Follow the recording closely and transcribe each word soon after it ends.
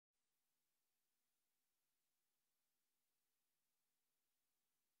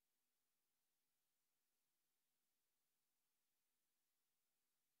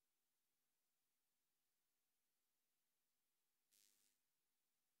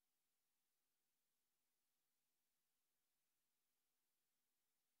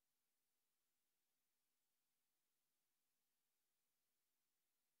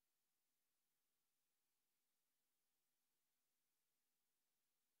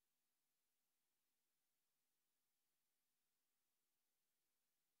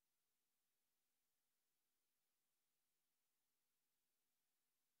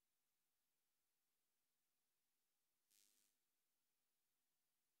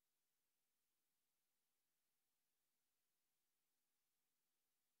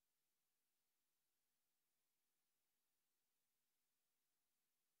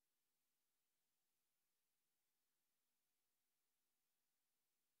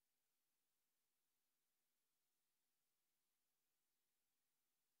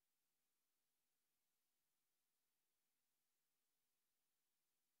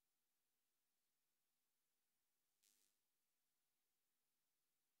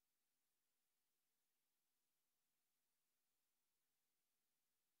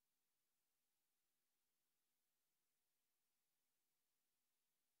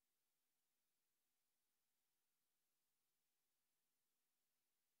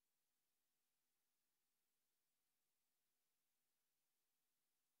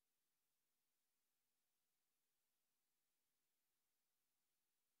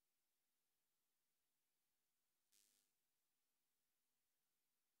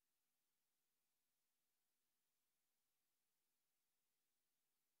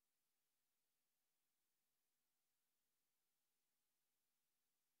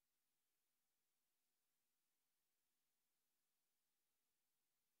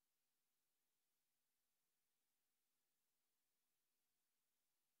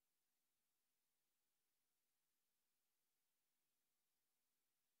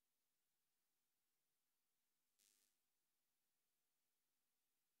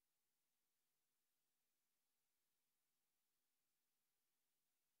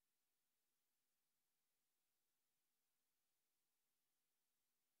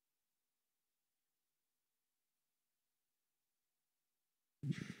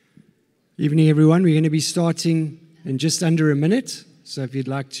Evening, everyone. We're going to be starting in just under a minute. So if you'd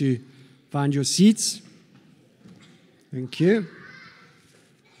like to find your seats. Thank you.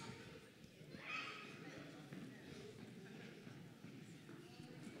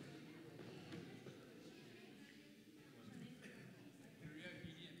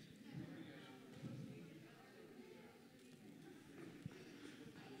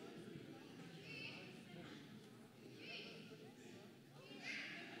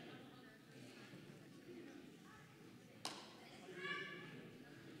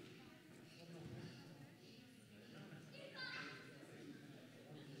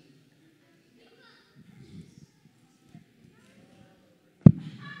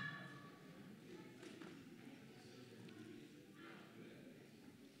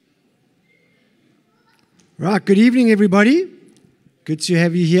 Right, good evening, everybody. Good to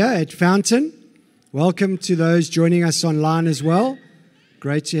have you here at Fountain. Welcome to those joining us online as well.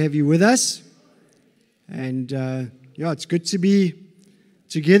 Great to have you with us. And it's good to be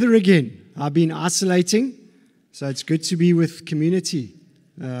together again. I've been isolating, so it's good to be with community.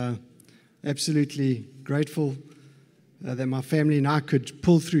 Absolutely grateful that my family and I could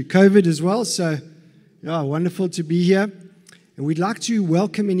pull through COVID as well. So, wonderful to be here. And we'd like to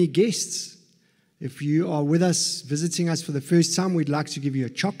welcome any guests. If you are with us, visiting us for the first time, we'd like to give you a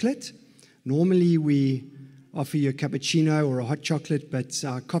chocolate. Normally, we offer you a cappuccino or a hot chocolate, but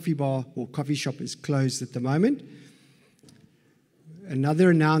our coffee bar or coffee shop is closed at the moment. Another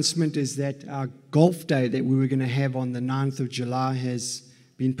announcement is that our golf day that we were going to have on the 9th of July has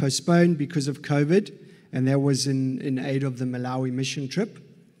been postponed because of COVID, and that was in aid of the Malawi mission trip.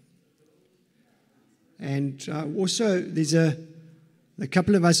 And also, there's a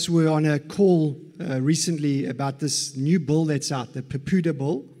couple of us were on a call recently about this new bill that's out, the Papuda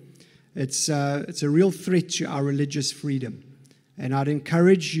bill. It's a real threat to our religious freedom. And I'd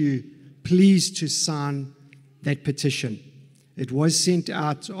encourage you, please, to sign that petition. It was sent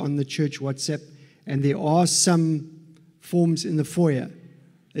out on the church WhatsApp, and there are some forms in the foyer.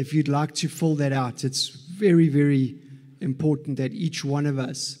 If you'd like to fill that out, it's very, very important that each one of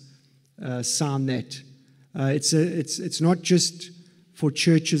us sign that. It's not just for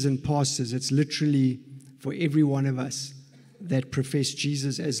churches and pastors. It's literally for every one of us that profess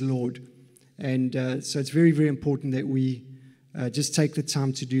Jesus as Lord. And so it's very, very important that we just take the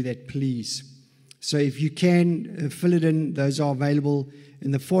time to do that, please. So if you can, fill it in. Those are available in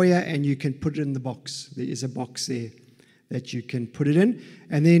the foyer, and you can put it in the box. There is a box there that you can put it in.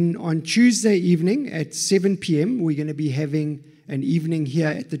 And then on Tuesday evening at 7 p.m., we're going to be having an evening here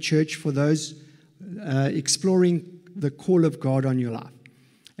at the church for those exploring the call of God on your life.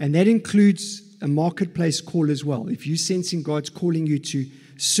 And that includes a marketplace call as well. If you're sensing God's calling you to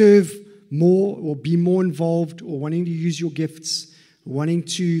serve more or be more involved, or wanting to use your gifts, wanting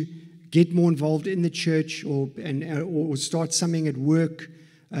to get more involved in the church, or start something at work,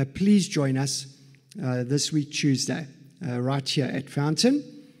 please join us this week, Tuesday, right here at Fountain.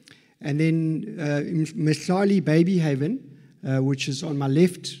 And then in Mhlali Baby Haven, which is on my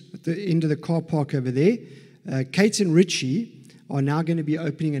left at the end of the car park over there, Kate and Richie are now going to be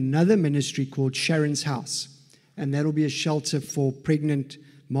opening another ministry called Sharon's House. And that'll be a shelter for pregnant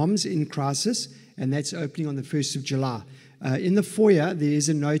moms in crisis. And that's opening on the 1st of July. In the foyer, there is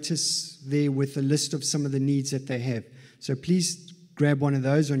a notice there with a list of some of the needs that they have. So please grab one of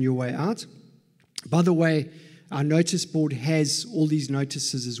those on your way out. By the way, our notice board has all these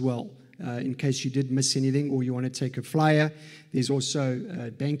notices as well. In case you did miss anything or you want to take a flyer. There's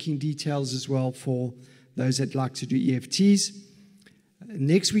also banking details as well for those that like to do EFTs.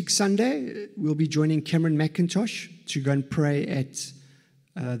 Next week, Sunday, we'll be joining Cameron McIntosh to go and pray at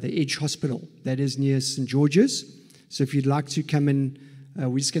the Edge Hospital. That is near St. George's. So if you'd like to come in,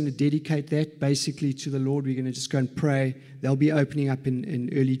 we're just going to dedicate that basically to the Lord. We're going to just go and pray. They'll be opening up in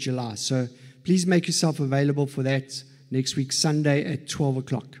early July. So please make yourself available for that next week, Sunday at 12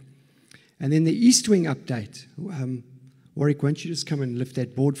 o'clock. And then the East Wing update. Warwick, won't you just come and lift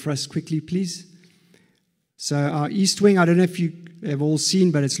that board for us quickly, please? So our East Wing, I don't know if you have all seen,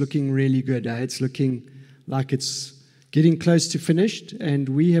 but it's looking really good. It's looking like it's getting close to finished, and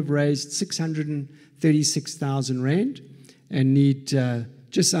we have raised 636,000 Rand and need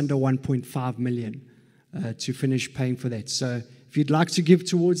just under 1.5 million to finish paying for that. So if you'd like to give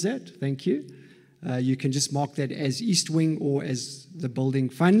towards that, thank you. You can just mark that as East Wing or as the building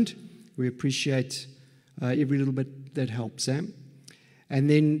fund. We appreciate every little bit that helps. And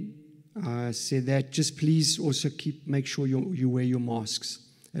then said that just please also make sure you wear your masks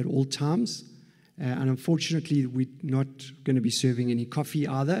at all times. And unfortunately, we're not going to be serving any coffee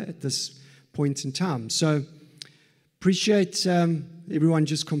either at this point in time. So appreciate everyone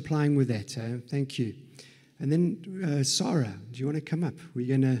just complying with that. Thank you. And then Sara, do you want to come up?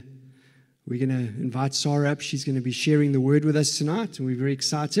 We're gonna invite Sara up. She's going to be sharing the word with us tonight, and we're very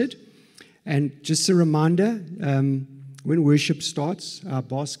excited. And just a reminder, when worship starts, our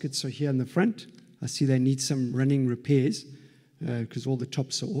baskets are here in the front. I see they need some running repairs because all the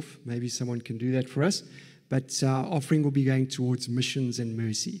tops are off. Maybe someone can do that for us. But our offering will be going towards missions and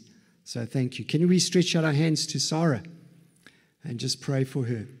mercy. So thank you. Can we stretch out our hands to Sara and just pray for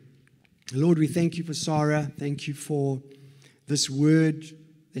her? Lord, we thank you for Sara. Thank you for this word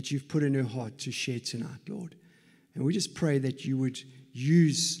that you've put in her heart to share tonight, Lord. And we just pray that you would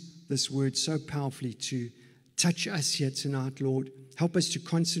use this word so powerfully to touch us here tonight, Lord. Help us to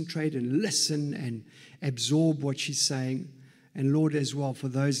concentrate and listen and absorb what she's saying. And Lord, as well, for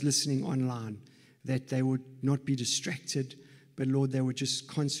those listening online, that they would not be distracted, but Lord, they would just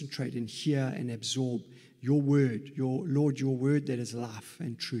concentrate and hear and absorb your word, your word that is life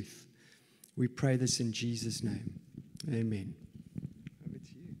and truth. We pray this in Jesus' name. Amen. Over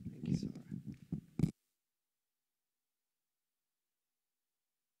to you. Thank you, Sara.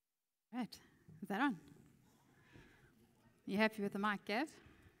 Right. Is that on? You happy with the mic, Gav?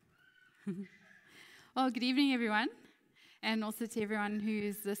 Well, good evening, everyone. And also to everyone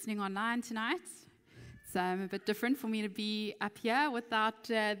who's listening online tonight. It's a bit different for me to be up here without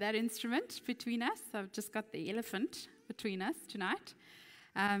that instrument between us. I've just got the elephant between us tonight.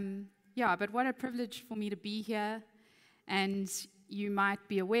 But what a privilege for me to be here. And you might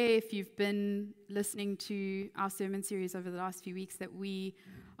be aware, if you've been listening to our sermon series over the last few weeks, that we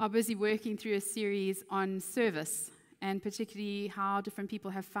are busy working through a series on service, and particularly how different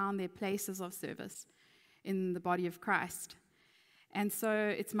people have found their places of service in the body of Christ. And so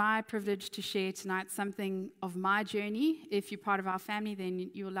it's my privilege to share tonight something of my journey. If you're part of our family, then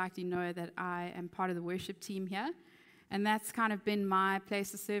you will likely know that I am part of the worship team here. And that's kind of been my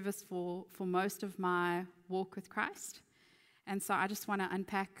place of service for most of my walk with Christ. And so I just want to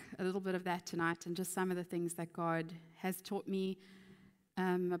unpack a little bit of that tonight and just some of the things that God has taught me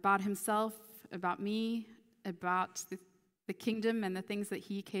about himself, about me, about the kingdom and the things that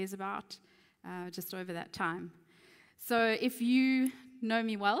he cares about just over that time. So if you know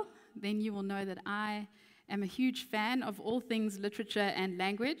me well, then you will know that I am a huge fan of all things literature and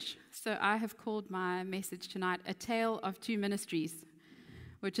language. So I have called my message tonight A Tale of Two Ministries,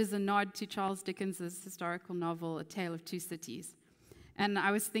 which is a nod to Charles Dickens's historical novel, A Tale of Two Cities. And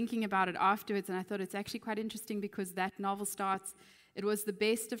I was thinking about it afterwards, and I thought it's actually quite interesting because that novel starts, it was the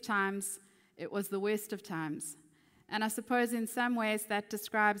best of times, it was the worst of times. And I suppose in some ways that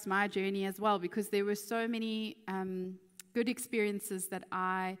describes my journey as well, because there were so many good experiences that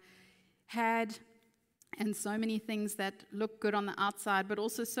I had, and so many things that look good on the outside, but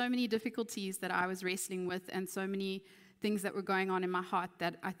also so many difficulties that I was wrestling with, and so many things that were going on in my heart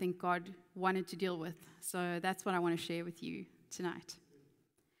that I think God wanted to deal with. So that's what I want to share with you tonight.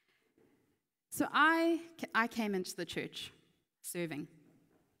 So I came into the church serving.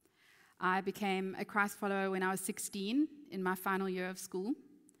 I became a Christ follower when I was 16 in my final year of school.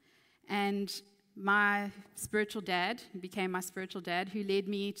 And my spiritual dad, who became my spiritual dad, who led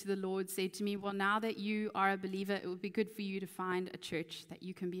me to the Lord, said to me, well, now that you are a believer, it would be good for you to find a church that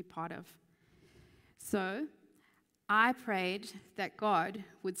you can be a part of. So I prayed that God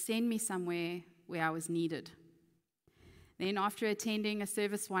would send me somewhere where I was needed. Then after attending a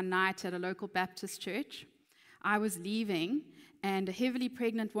service one night at a local Baptist church, I was leaving, and a heavily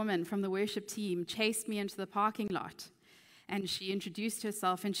pregnant woman from the worship team chased me into the parking lot. And she introduced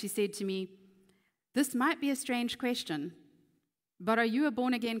herself, and she said to me, this might be a strange question, but are you a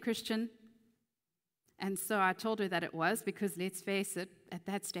born-again Christian? And so I told her that it was, because let's face it, at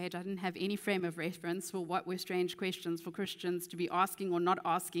that stage, I didn't have any frame of reference for what were strange questions for Christians to be asking or not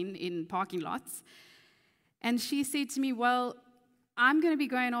asking in parking lots. And she said to me, well, I'm going to be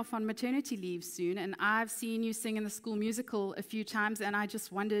going off on maternity leave soon, and I've seen you sing in the school musical a few times, and I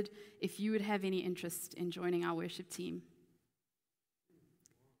just wondered if you would have any interest in joining our worship team.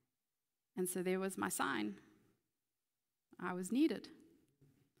 And so there was my sign. I was needed.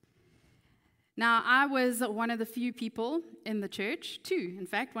 Now, I was one of the few people in the church,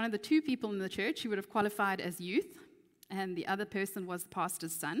 one of the two people in the church who would have qualified as youth, and the other person was the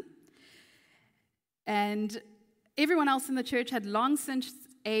pastor's son. And everyone else in the church had long since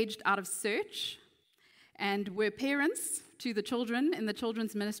aged out of search and were parents to the children in the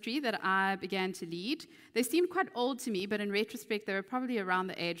children's ministry that I began to lead. They seemed quite old to me, but in retrospect, they were probably around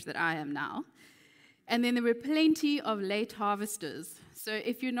the age that I am now. And then there were plenty of late harvesters. So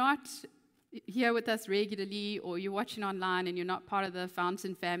if you're not here with us regularly, or you're watching online and you're not part of the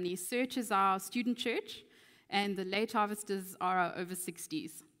Fountain family, Search is our student church, and the late harvesters are over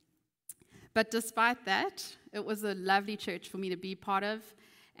 60s. But despite that, it was a lovely church for me to be part of,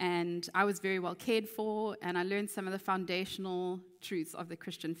 and I was very well cared for, and I learned some of the foundational truths of the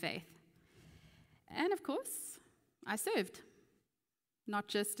Christian faith. And of course, I served. Not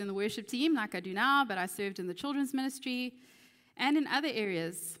just in the worship team like I do now, but I served in the children's ministry, and in other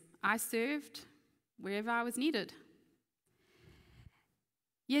areas. I served wherever I was needed.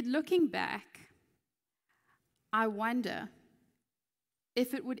 Yet looking back, I wonder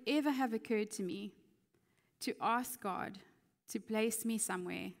if it would ever have occurred to me to ask God to place me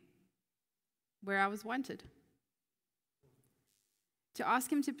somewhere where I was wanted. To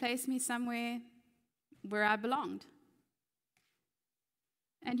ask Him to place me somewhere where I belonged.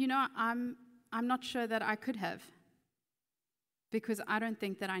 And you know, I'm not sure that I could have, because I don't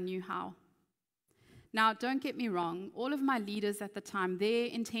think that I knew how. Now, don't get me wrong, all of my leaders at the time, their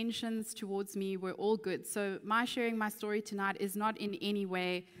intentions towards me were all good. So my sharing my story tonight is not in any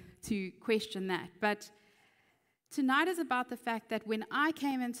way to question that. But tonight is about the fact that when I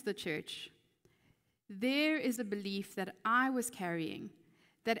came into the church, there is a belief that I was carrying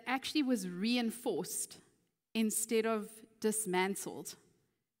that actually was reinforced instead of dismantled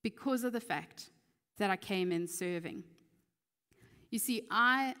because of the fact that I came in serving. You see,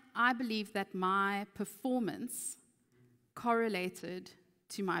 I believe that my performance correlated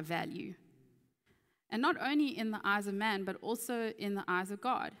to my value. And not only in the eyes of man, but also in the eyes of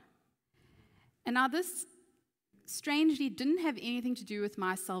God. And now this strangely didn't have anything to do with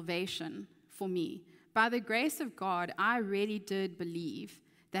my salvation for me. By the grace of God, I really did believe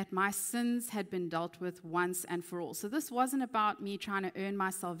that my sins had been dealt with once and for all. So this wasn't about me trying to earn my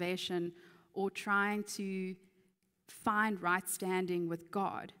salvation or trying to find right standing with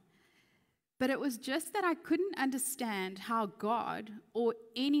God. But it was just that I couldn't understand how God, or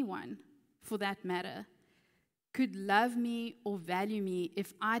anyone for that matter, could love me or value me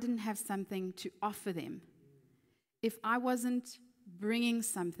if I didn't have something to offer them. If I wasn't bringing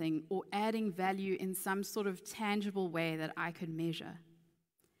something or adding value in some sort of tangible way that I could measure.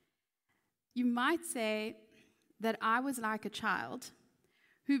 You might say that I was like a child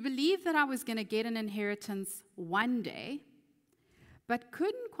who believed that I was going to get an inheritance one day, but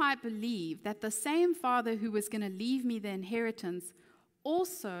couldn't quite believe that the same father who was going to leave me the inheritance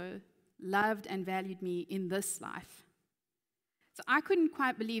also loved and valued me in this life. So I couldn't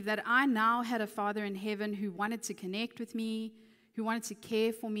quite believe that I now had a Father in heaven who wanted to connect with me, who wanted to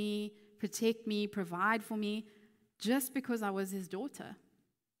care for me, protect me, provide for me, just because I was His daughter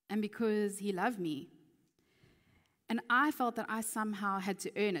and because He loved me. And I felt that I somehow had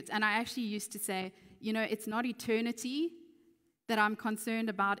to earn it. And I actually used to say, you know, it's not eternity that I'm concerned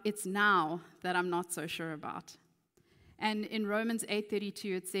about, it's now that I'm not so sure about. And in Romans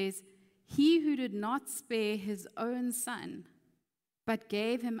 8:32 it says, "He who did not spare His own Son, but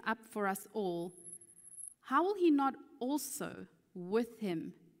gave Him up for us all, how will He not also with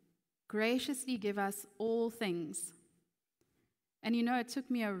Him graciously give us all things?" And you know, it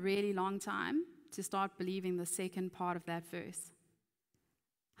took me a really long time to start believing the second part of that verse.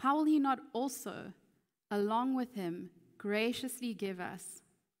 How will He not also, along with Him, graciously give us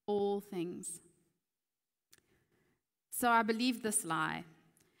all things? So I believed this lie,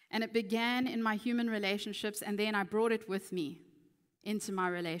 and it began in my human relationships, and then I brought it with me into my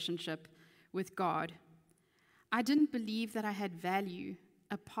relationship with God. I didn't believe that I had value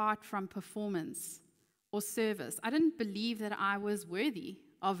apart from performance or service. I didn't believe that I was worthy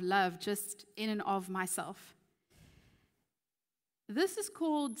of love just in and of myself. This is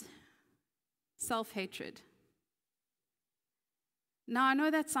called self-hatred. Now, I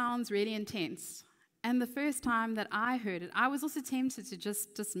know that sounds really intense, and the first time that I heard it, I was also tempted to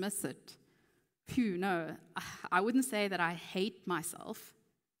just dismiss it. Phew, no, I wouldn't say that I hate myself.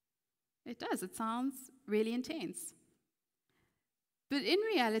 It does, it sounds really intense. But in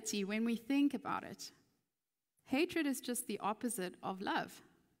reality, when we think about it, hatred is just the opposite of love.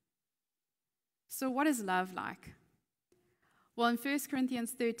 So what is love like? Well, in 1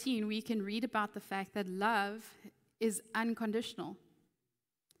 Corinthians 13, we can read about the fact that love is unconditional.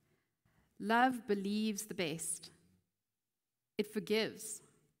 Love believes the best. It forgives.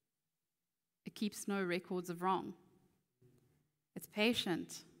 It keeps no records of wrong. It's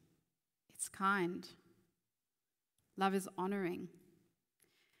patient. It's kind. Love is honoring.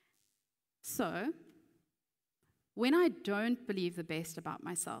 So, when I don't believe the best about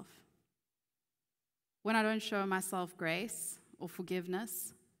myself, when I don't show myself grace or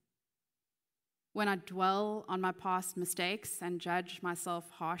forgiveness, when I dwell on my past mistakes and judge myself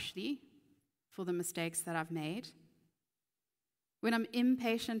harshly for the mistakes that I've made, when I'm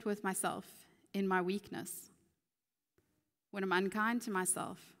impatient with myself in my weakness when I'm unkind to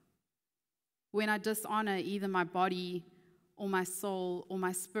myself, when I dishonor either my body or my soul or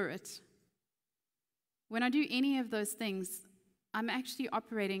my spirit, when I do any of those things, I'm actually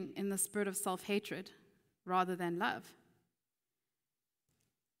operating in the spirit of self-hatred rather than love.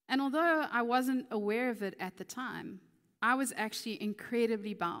 And although I wasn't aware of it at the time, I was actually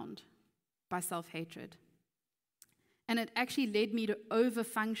incredibly bound by self-hatred. And it actually led me to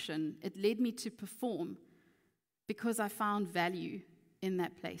overfunction. It led me to perform because I found value in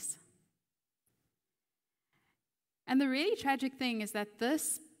that place. And the really tragic thing is that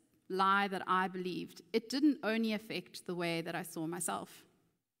this lie that I believed, it didn't only affect the way that I saw myself.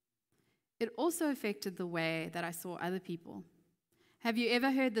 It also affected the way that I saw other people. Have you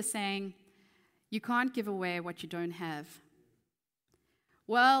ever heard the saying, "You can't give away what you don't have"?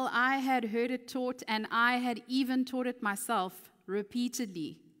 Well, I had heard it taught, and I had even taught it myself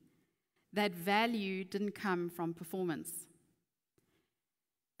repeatedly, that value didn't come from performance.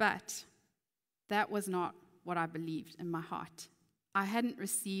 But that was not what I believed in my heart. I hadn't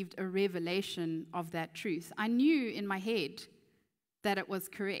received a revelation of that truth. I knew in my head that it was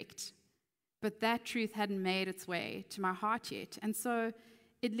correct, but that truth hadn't made its way to my heart yet. And so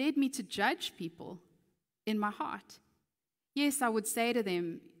it led me to judge people in my heart. Yes, I would say to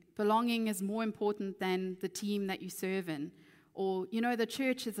them, belonging is more important than the team that you serve in. Or, the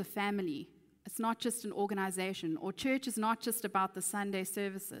church is a family. It's not just an organization. Or church is not just about the Sunday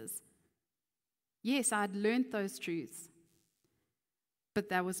services. Yes, I'd learned those truths. But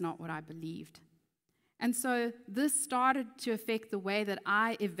that was not what I believed. And so this started to affect the way that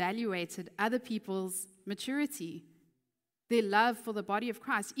I evaluated other people's maturity, their love for the body of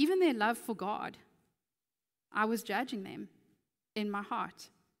Christ, even their love for God. I was judging them in my heart.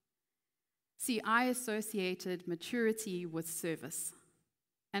 See, I associated maturity with service,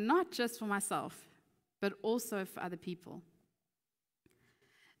 and not just for myself, but also for other people.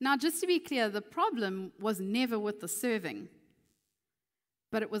 Now, just to be clear, the problem was never with the serving,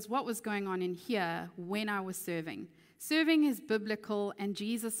 but it was what was going on in here when I was serving. Serving is biblical, and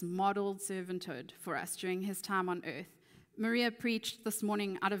Jesus modeled servanthood for us during his time on earth. Maria preached this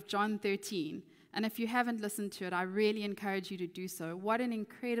morning out of John 13, and if you haven't listened to it, I really encourage you to do so. What an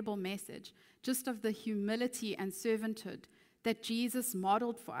incredible message, just of the humility and servanthood that Jesus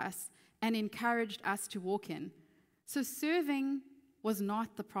modeled for us and encouraged us to walk in. So serving was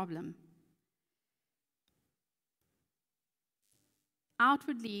not the problem.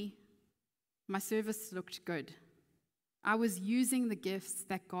 Outwardly, my service looked good. I was using the gifts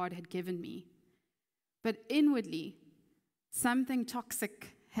that God had given me. But inwardly, something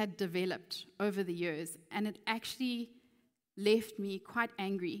toxic had developed over the years, and it actually left me quite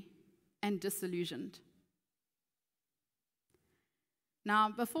angry and disillusioned. Now,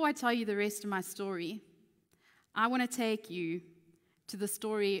 before I tell you the rest of my story, I want to take you to the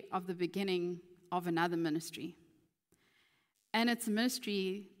story of the beginning of another ministry. And it's a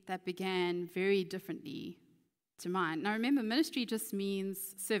ministry that began very differently to mine. Now remember, ministry just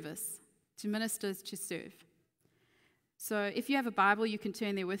means service, to ministers to serve. So if you have a Bible, you can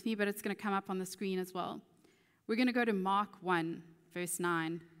turn there with me, but it's going to come up on the screen as well. We're going to go to Mark 1, verse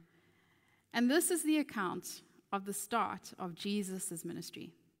 9. And this is the account of the start of Jesus'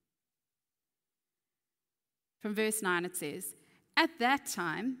 ministry. From verse 9 it says, "At that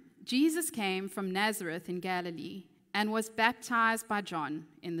time, Jesus came from Nazareth in Galilee and was baptized by John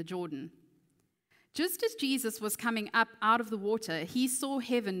in the Jordan. Just as Jesus was coming up out of the water, he saw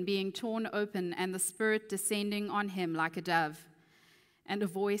heaven being torn open and the Spirit descending on him like a dove. And a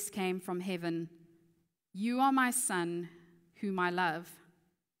voice came from heaven, 'You are my Son, whom I love.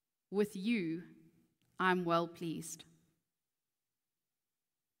 With you I'm well pleased.'"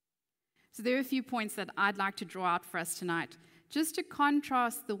 So there are a few points that I'd like to draw out for us tonight, just to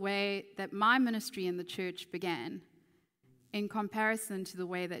contrast the way that my ministry in the church began in comparison to the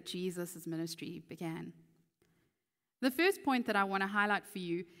way that Jesus' ministry began. The first point that I want to highlight for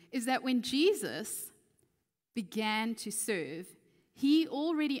you is that when Jesus began to serve, he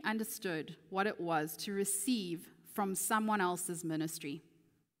already understood what it was to receive from someone else's ministry.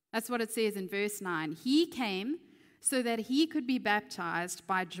 That's what it says in verse 9. He came so that he could be baptized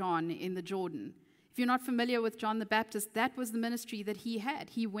by John in the Jordan. If you're not familiar with John the Baptist, that was the ministry that he had.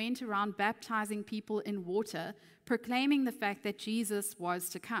 He went around baptizing people in water, proclaiming the fact that Jesus was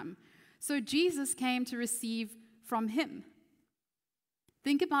to come. So Jesus came to receive from him.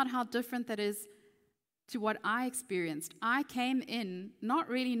 Think about how different that is to what I experienced. I came in not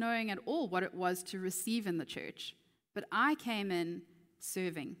really knowing at all what it was to receive in the church, but I came in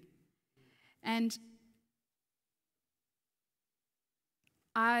serving. And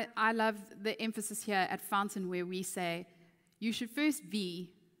I love the emphasis here at Fountain where we say, you should first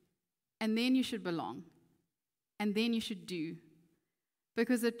be, and then you should belong, and then you should do.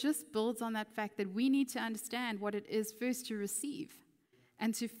 Because it just builds on that fact that we need to understand what it is first to receive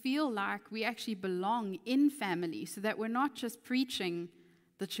and to feel like we actually belong in family, so that we're not just preaching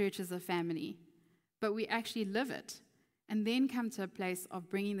the church as a family, but we actually live it, and then come to a place of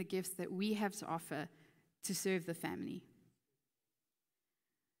bringing the gifts that we have to offer to serve the family.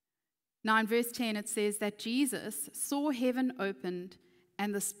 Now in verse 10 it says that Jesus saw heaven opened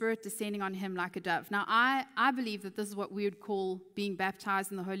and the Spirit descending on him like a dove. Now I believe that this is what we would call being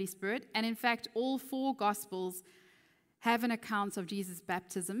baptized in the Holy Spirit, and in fact all 4 Gospels have an account of Jesus'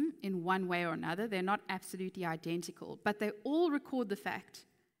 baptism in one way or another. They're not absolutely identical, but they all record the fact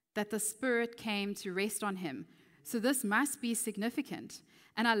that the Spirit came to rest on him. So this must be significant.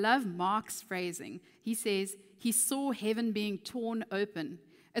 And I love Mark's phrasing. He says, he saw heaven being torn open.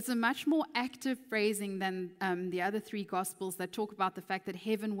 It's a much more active phrasing than the other 3 Gospels that talk about the fact that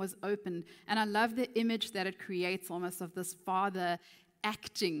heaven was opened. And I love the image that it creates almost of this father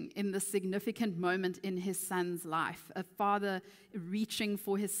acting in the significant moment in his son's life, a father reaching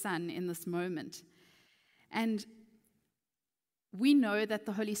for his son in this moment. And we know that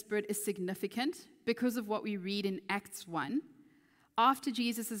the Holy Spirit is significant because of what we read in Acts 1. After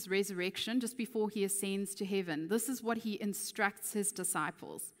Jesus' resurrection, just before he ascends to heaven, this is what he instructs his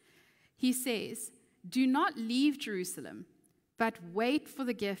disciples. He says, "Do not leave Jerusalem, but wait for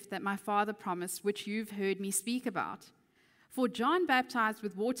the gift that my Father promised, which you've heard me speak about. For John baptized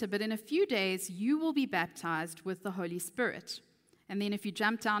with water, but in a few days you will be baptized with the Holy Spirit." And then if you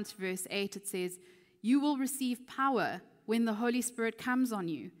jump down to verse 8, it says, "You will receive power when the Holy Spirit comes on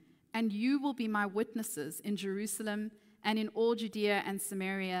you, and you will be my witnesses in Jerusalem and in all Judea and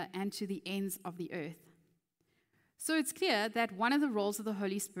Samaria and to the ends of the earth." So it's clear that one of the roles of the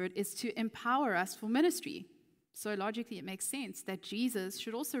Holy Spirit is to empower us for ministry. So logically it makes sense that Jesus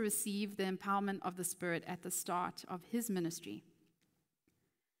should also receive the empowerment of the Spirit at the start of his ministry.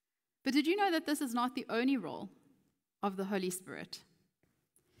 But did you know that this is not the only role of the Holy Spirit?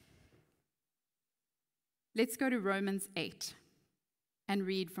 Let's go to Romans 8 and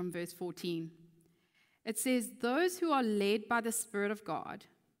read from verse 14. It says, "Those who are led by the Spirit of God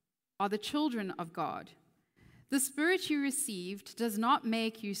are the children of God. The Spirit you received does not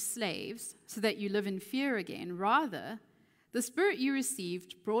make you slaves so that you live in fear again. Rather, the Spirit you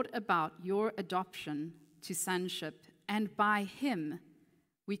received brought about your adoption to sonship, and by him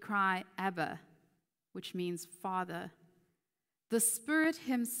we cry, 'Abba,' which means Father. The Spirit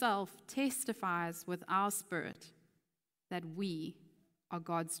himself testifies with our spirit that we are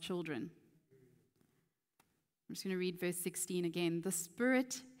God's children." I'm just going to read verse 16 again. "The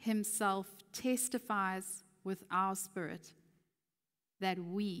Spirit himself testifies with our spirit that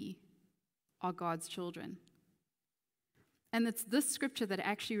we are God's children." And it's this scripture that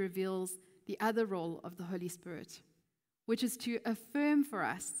actually reveals the other role of the Holy Spirit, which is to affirm for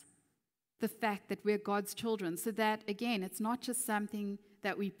us the fact that we're God's children, so that, again, it's not just something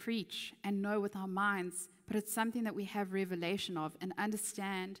that we preach and know with our minds, but it's something that we have revelation of and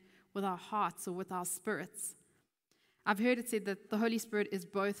understand with our hearts or with our spirits. I've heard it said that the Holy Spirit is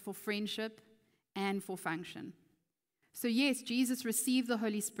both for friendship and for function. So yes, Jesus received the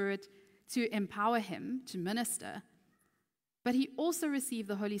Holy Spirit to empower him to minister, but he also received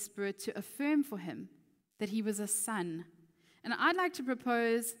the Holy Spirit to affirm for him that he was a son. And I'd like to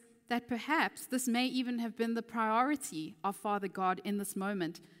propose that perhaps this may even have been the priority of Father God in this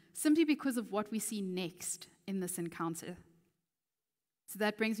moment, simply because of what we see next in this encounter. So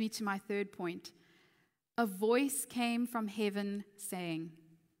that brings me to my third point. A voice came from heaven saying,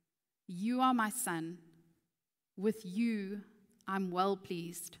 "You are my son. With you I'm well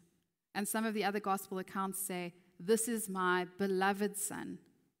pleased." And some of the other gospel accounts say, "This is my beloved son,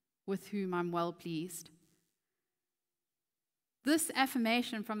 with whom I'm well pleased." This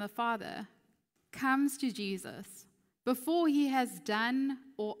affirmation from the Father comes to Jesus before he has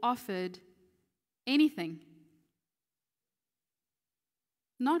done or offered anything.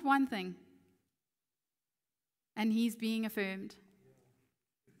 Not one thing. And he's being affirmed.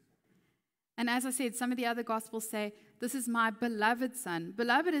 And as I said, some of the other gospels say, "This is my beloved son."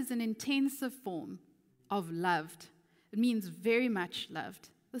 Beloved is an intensive form of loved. It means very much loved.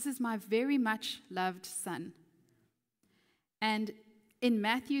 This is my very much loved son. And in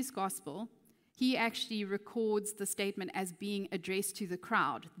Matthew's gospel, he actually records the statement as being addressed to the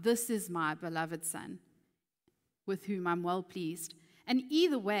crowd. "This is my beloved son, with whom I'm well pleased." And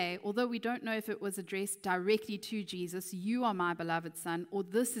either way, although we don't know if it was addressed directly to Jesus, "You are my beloved son," or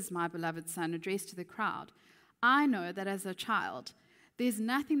 "This is my beloved son," addressed to the crowd, I know that as a child, there's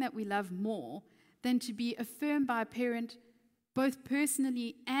nothing that we love more than to be affirmed by a parent both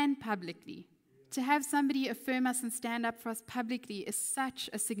personally and publicly. To have somebody affirm us and stand up for us publicly is such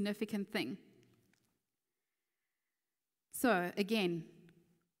a significant thing. So, again,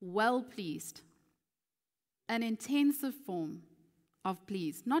 well pleased, an intensive form of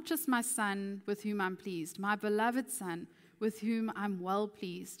pleased. Not just my son with whom I'm pleased, my beloved son with whom I'm well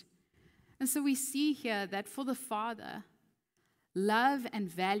pleased. And so we see here that for the Father, love and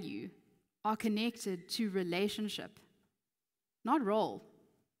value are connected to relationship, not role,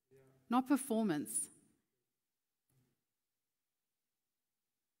 not performance.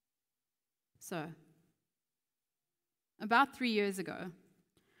 So, about 3 years ago,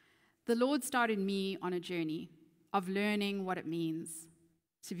 the Lord started me on a journey of learning what it means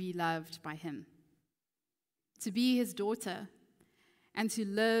to be loved by Him, to be His daughter, and to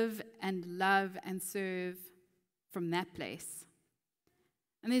live and love and serve from that place.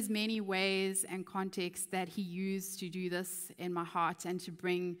 And there's many ways and contexts that He used to do this in my heart and to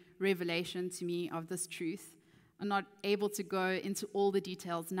bring revelation to me of this truth. I'm not able to go into all the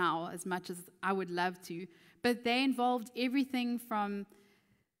details now as much as I would love to, but they involved everything from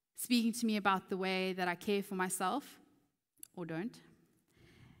speaking to me about the way that I care for myself, or don't,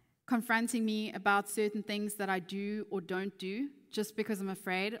 confronting me about certain things that I do or don't do just because I'm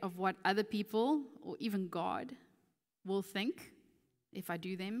afraid of what other people or even God will think if I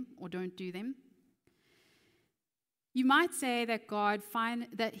do them or don't do them. You might say that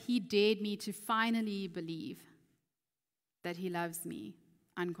that He dared me to finally believe that He loves me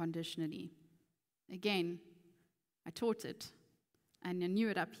unconditionally. Again, I taught it, and I knew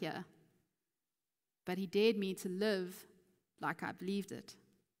it up here. But He dared me to live like I believed it.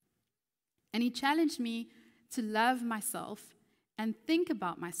 And He challenged me to love myself and think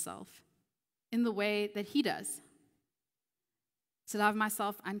about myself in the way that He does. To love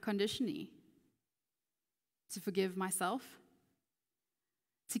myself unconditionally. To forgive myself.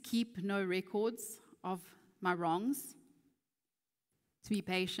 To keep no records of my wrongs. To be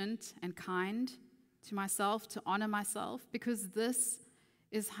patient and kind to myself, to honor myself, because this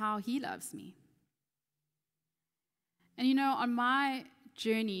is how He loves me. And you know, on my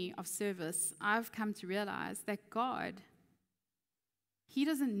journey of service, I've come to realize that God, He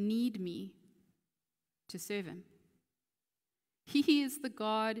doesn't need me to serve Him. He is the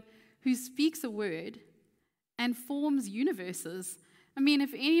God who speaks a word and forms universes. I mean,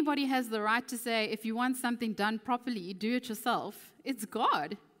 if anybody has the right to say, if you want something done properly, do it yourself, it's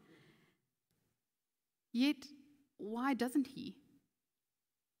God. Yet, why doesn't He?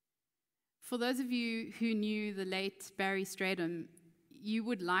 For those of you who knew the late Barry Stradom, you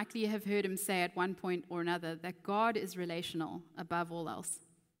would likely have heard him say at one point or another that God is relational above all else.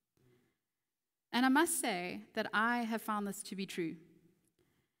 And I must say that I have found this to be true.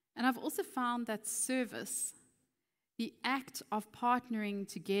 And I've also found that service, the act of partnering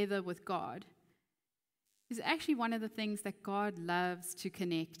together with God, is actually one of the things that God loves to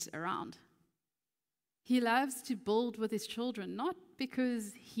connect around. He loves to build with His children, not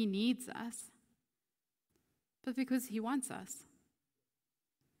because He needs us, but because He wants us.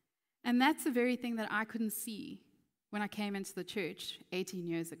 And that's the very thing that I couldn't see when I came into the church 18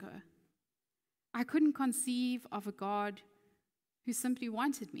 years ago. I couldn't conceive of a God who simply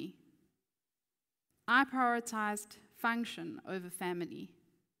wanted me. I prioritized function over family,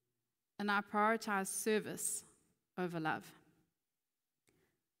 and I prioritized service over love.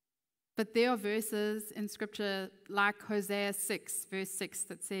 But there are verses in Scripture like Hosea 6, verse 6,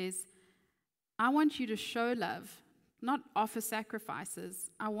 that says, I want you to show love, not offer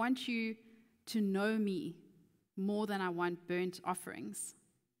sacrifices. I want you to know me more than I want burnt offerings.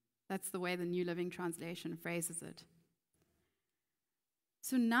 That's the way the New Living Translation phrases it.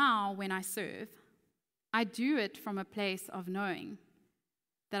 So now when I serve, I do it from a place of knowing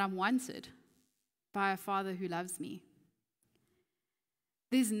that I'm wanted by a Father who loves me.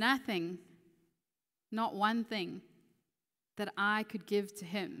 There's nothing, not one thing, that I could give to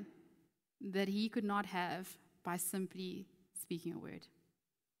Him that He could not have by simply speaking a word.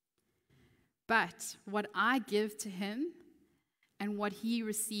 But what I give to Him and what He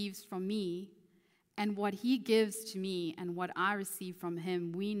receives from me and what He gives to me and what I receive from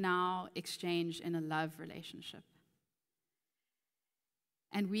Him, we now exchange in a love relationship.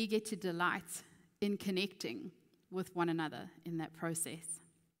 And we get to delight in connecting with one another in that process.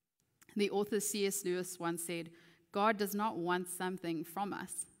 The author C.S. Lewis once said, God does not want something from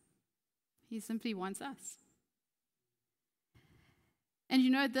us. He simply wants us. And you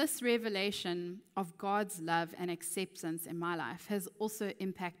know, this revelation of God's love and acceptance in my life has also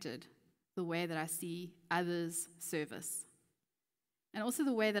impacted the way that I see others' service, and also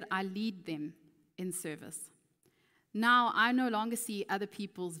the way that I lead them in service. Now I no longer see other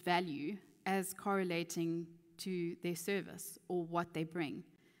people's value as correlating to their service or what they bring,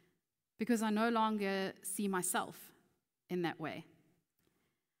 because I no longer see myself in that way.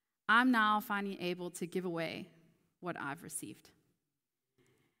 I'm now finally able to give away what I've received.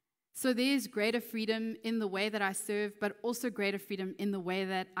 So there's greater freedom in the way that I serve, but also greater freedom in the way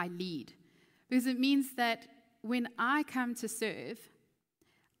that I lead. Because it means that when I come to serve,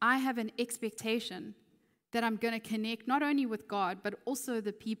 I have an expectation that I'm going to connect not only with God, but also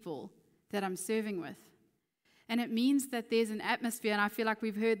the people that I'm serving with. And it means that there's an atmosphere, and I feel like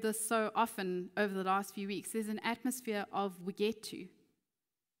we've heard this so often over the last few weeks, there's an atmosphere of we get to,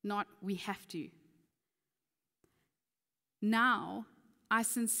 not we have to. Now, I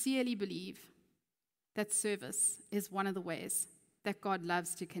sincerely believe that service is one of the ways that God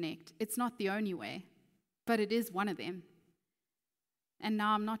loves to connect. It's not the only way, but it is one of them. And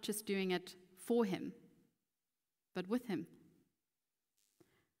now I'm not just doing it for Him, but with Him.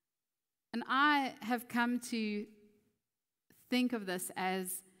 And I have come to think of this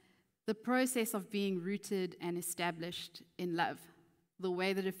as the process of being rooted and established in love, the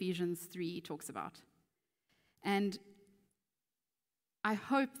way that Ephesians 3 talks about. And I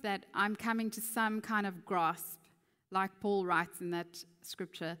hope that I'm coming to some kind of grasp, like Paul writes in that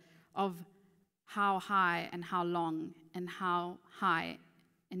scripture, of how high and how long and how high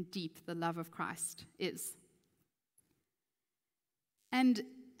and deep the love of Christ is. And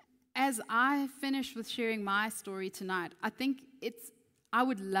as I finish with sharing my story tonight, I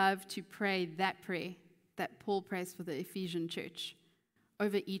would love to pray that prayer that Paul prays for the Ephesian church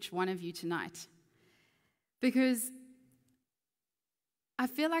over each one of you tonight. Because I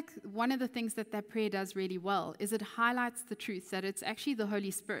feel like one of the things that prayer does really well is it highlights the truth that it's actually the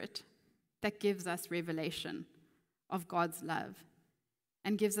Holy Spirit that gives us revelation of God's love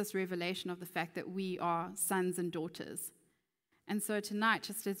and gives us revelation of the fact that we are sons and daughters. And so tonight,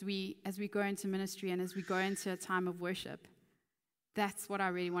 just as we go into ministry and as we go into a time of worship, that's what I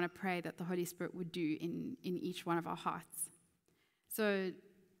really want to pray that the Holy Spirit would do in each one of our hearts. So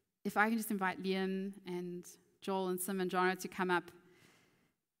if I can just invite Liam and Joel and Sim and Jono to come up.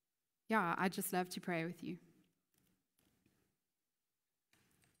 Yeah, I'd just love to pray with you.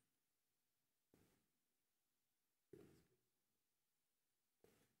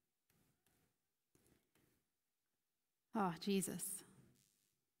 Oh, Jesus.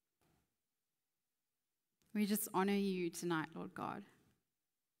 We just honor you tonight, Lord God.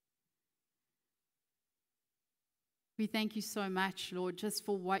 We thank you so much, Lord, just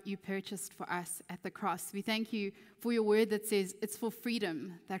for what you purchased for us at the cross. We thank you for your word that says it's for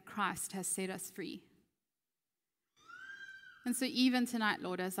freedom that Christ has set us free. And so even tonight,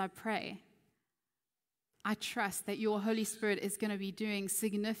 Lord, as I pray, I trust that your Holy Spirit is going to be doing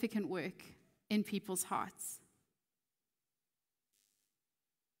significant work in people's hearts.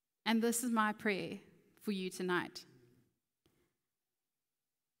 And this is my prayer for you tonight.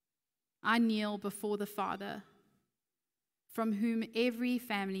 I kneel before the Father, from whom every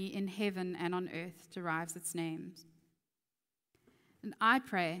family in heaven and on earth derives its names. And I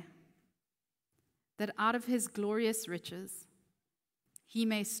pray that out of his glorious riches, he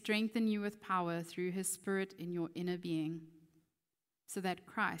may strengthen you with power through his Spirit in your inner being, so that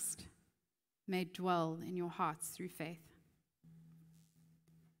Christ may dwell in your hearts through faith.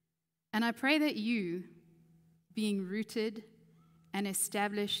 And I pray that you, being rooted and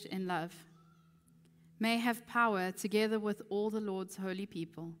established in love, may have power, together with all the Lord's holy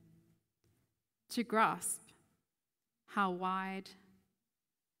people, to grasp how wide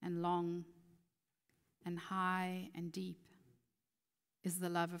and long and high and deep is the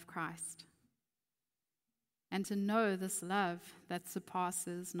love of Christ, and to know this love that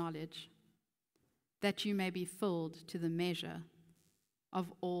surpasses knowledge, that you may be filled to the measure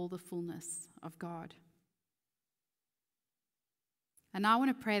of all the fullness of God. And I want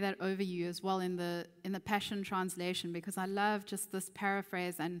to pray that over you as well in the Passion Translation, because I love just this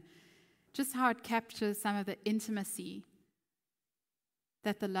paraphrase and just how it captures some of the intimacy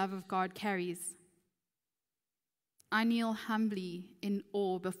that the love of God carries. I kneel humbly in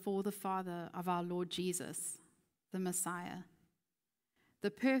awe before the Father of our Lord Jesus, the Messiah,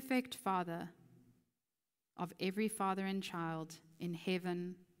 the perfect Father of every father and child in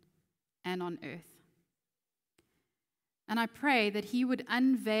heaven and on earth. And I pray that he would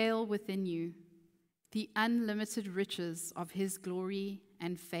unveil within you the unlimited riches of his glory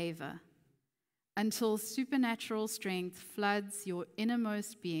and favor, until supernatural strength floods your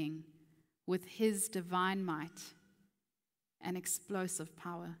innermost being with his divine might and explosive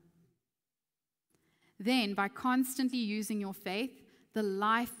power. Then, by constantly using your faith the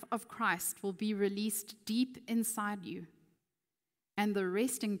life of Christ will be released deep inside you, and the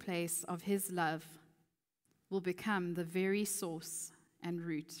resting place of his love will become the very source and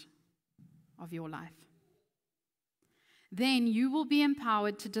root of your life. Then you will be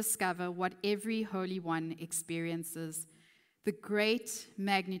empowered to discover what every Holy One experiences, the great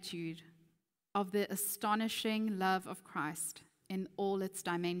magnitude of the astonishing love of Christ in all its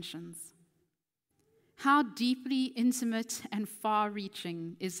dimensions. How deeply intimate and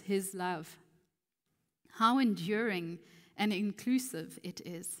far-reaching is his love. How enduring and inclusive it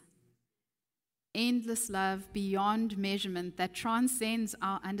is. Endless love beyond measurement that transcends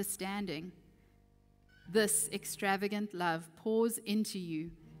our understanding. This extravagant love pours into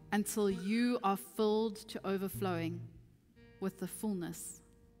you until you are filled to overflowing with the fullness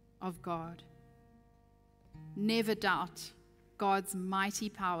of God. Never doubt God's mighty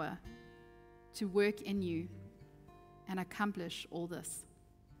power to work in you and accomplish all this.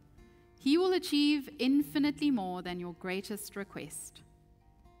 He will achieve infinitely more than your greatest request,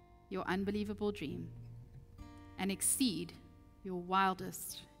 your unbelievable dream, and exceed your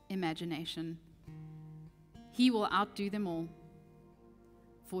wildest imagination. He will outdo them all,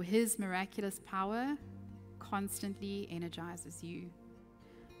 for his miraculous power constantly energizes you.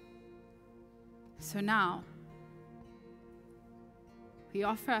 So now, we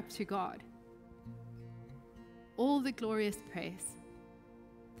offer up to God all the glorious praise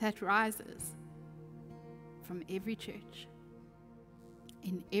that rises from every church,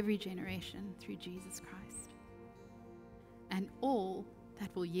 in every generation through Jesus Christ, and all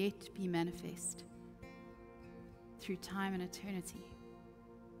that will yet be manifest through time and eternity.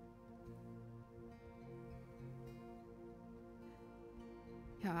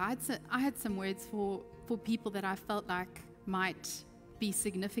 Yeah, I had some words for people that I felt like might be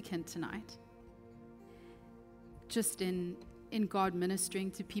significant tonight. Just in God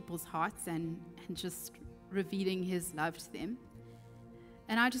ministering to people's hearts and just revealing his love to them.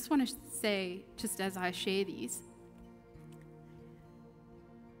 And I just want to say, just as I share these,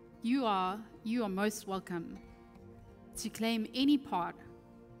 you are most welcome to claim any part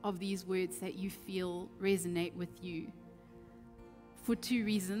of these words that you feel resonate with you, for two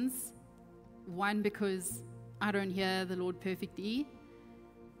reasons. One, because I don't hear the Lord perfectly,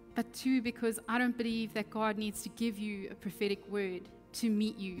 but two, because I don't believe that God needs to give you a prophetic word to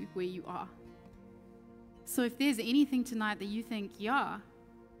meet you where you are. So if there's anything tonight that you think, yeah,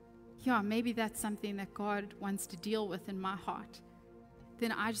 maybe that's something that God wants to deal with in my heart,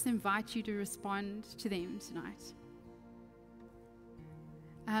 then I just invite you to respond to them tonight.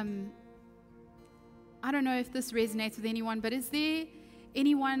 I don't know if this resonates with anyone, but is there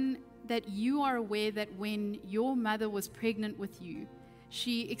anyone that you are aware that when your mother was pregnant with you,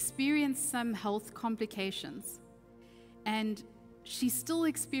 she experienced some health complications, and she still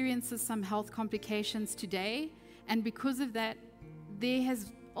experiences some health complications today, and because of that, there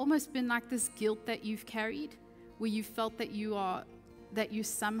has almost been like this guilt that you've carried, where you felt that you're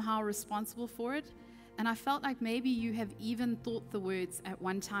somehow responsible for it? And I felt like maybe you have even thought the words at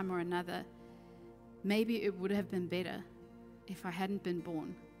one time or another, maybe it would have been better if I hadn't been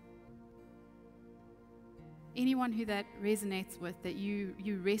born. Anyone who that resonates with, that you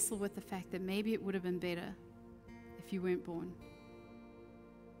wrestle with the fact that maybe it would have been better if you weren't born.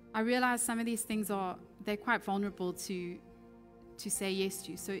 I realize some of these things they're quite vulnerable to say yes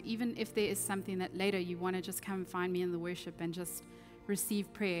to. So even if there is something that later you want to just come and find me in the worship and just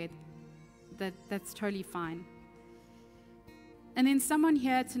receive prayer, that's totally fine. And then someone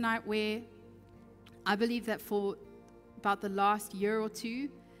here tonight where I believe that for about the last year or two,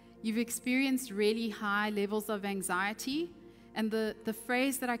 you've experienced really high levels of anxiety. And the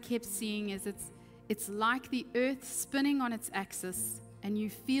phrase that I kept seeing is it's like the earth spinning on its axis, and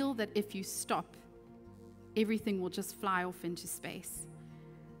you feel that if you stop, everything will just fly off into space.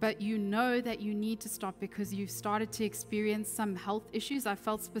 But you know that you need to stop because you've started to experience some health issues. I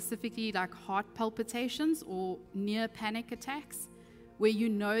felt specifically like heart palpitations or near panic attacks, where you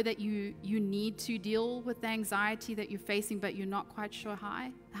know that you need to deal with the anxiety that you're facing, but you're not quite sure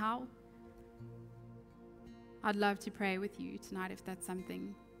how. I'd love to pray with you tonight if that's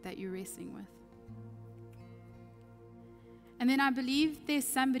something that you're wrestling with. And then I believe there's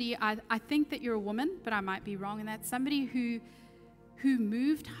somebody, I think that you're a woman, but I might be wrong, and that's somebody who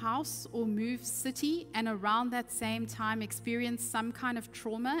moved house or moved city and around that same time experienced some kind of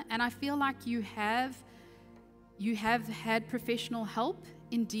trauma. And I feel like you have had professional help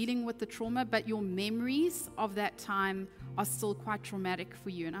in dealing with the trauma, but your memories of that time are still quite traumatic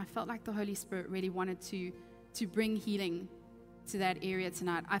for you. And I felt like the Holy Spirit really wanted to bring healing to that area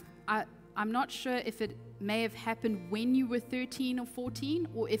tonight. I'm not sure if it may have happened when you were 13 or 14,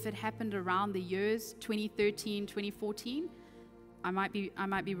 or if it happened around the years 2013, 2014. I might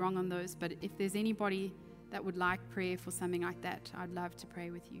be wrong on those, but if there's anybody that would like prayer for something like that, I'd love to pray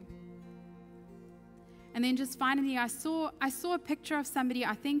with you. And then just finally, I saw a picture of somebody.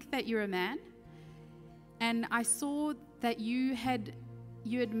 I think that you're a man, and I saw that you had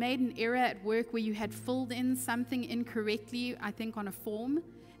made an error at work where you had filled in something incorrectly, I think on a form,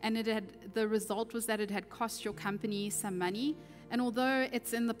 and the result was that it had cost your company some money. And although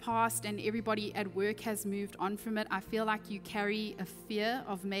it's in the past and everybody at work has moved on from it, I feel like you carry a fear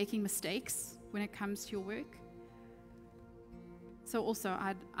of making mistakes when it comes to your work. So also,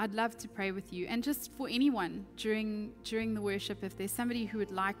 I'd love to pray with you. And just for anyone during the worship, if there's somebody who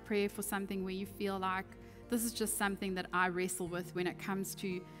would like prayer for something where you feel like, this is just something that I wrestle with when it comes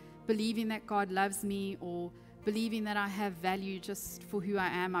to believing that God loves me, or believing that I have value just for who I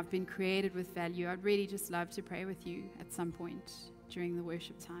am. I've been created with value. I'd really just love to pray with you at some point during the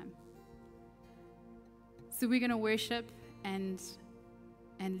worship time. So we're going to worship, and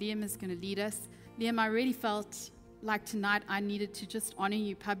Liam is going to lead us. Liam, I really felt like tonight I needed to just honor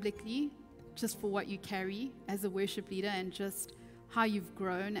you publicly, just for what you carry as a worship leader and just how you've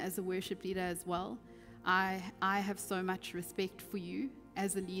grown as a worship leader as well. I have so much respect for you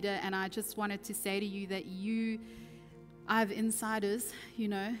as a leader, and I just wanted to say to you that I have insiders,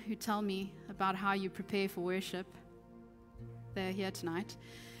 who tell me about how you prepare for worship. They're here tonight.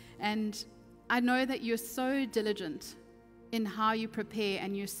 And I know that you're so diligent in how you prepare,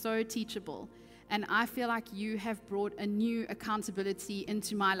 and you're so teachable. And I feel like you have brought a new accountability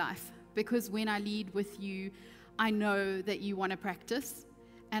into my life, because when I lead with you, I know that you want to practice,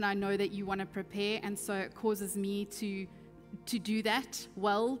 and I know that you want to prepare, and so it causes me to do that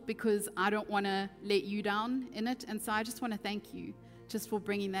well, because I don't want to let you down in it. And so I just want to thank you just for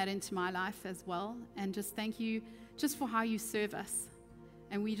bringing that into my life as well, and just thank you just for how you serve us.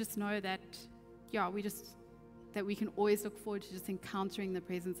 And we just know that, that we can always look forward to just encountering the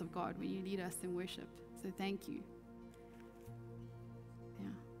presence of God when you lead us in worship. So thank you. Yeah.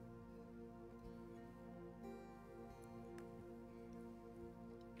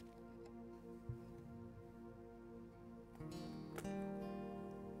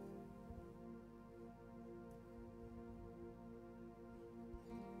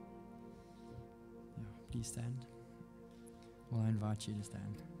 Please stand. Well, I invite you to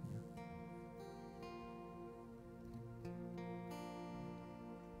stand.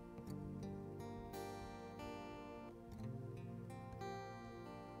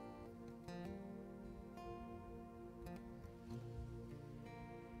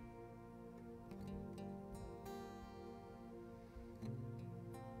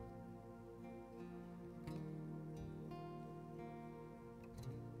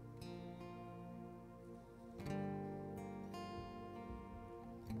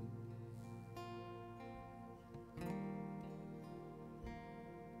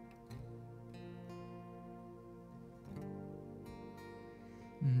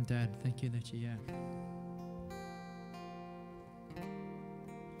 Dad, thank you that you're here.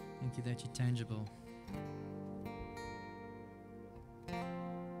 Thank you that you're tangible.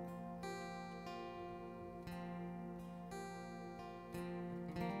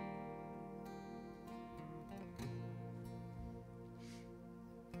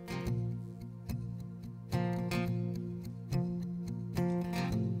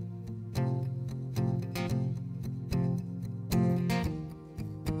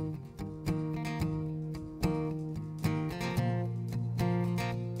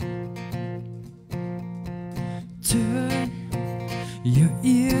 Turn your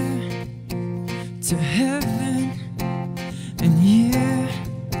ear to heaven and hear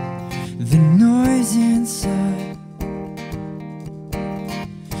the noise inside,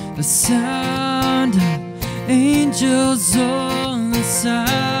 the sound of angels, all the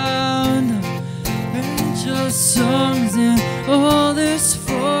sound of angels' songs, and all this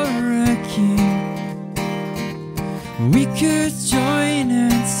for a king. We could join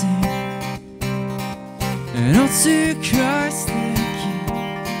and sing, and all to Christ the King.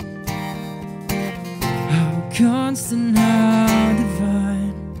 How constant, how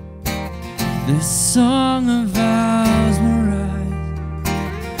divine, this song of ours will rise.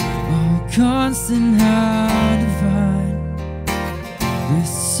 Oh, constant, how divine,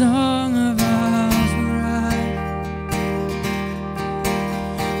 this song of ours will rise.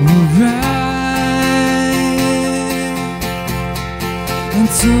 Will rise, and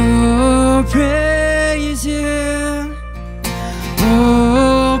so praise Him,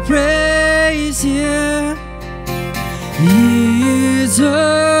 oh praise Him. He is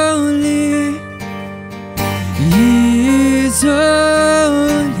holy,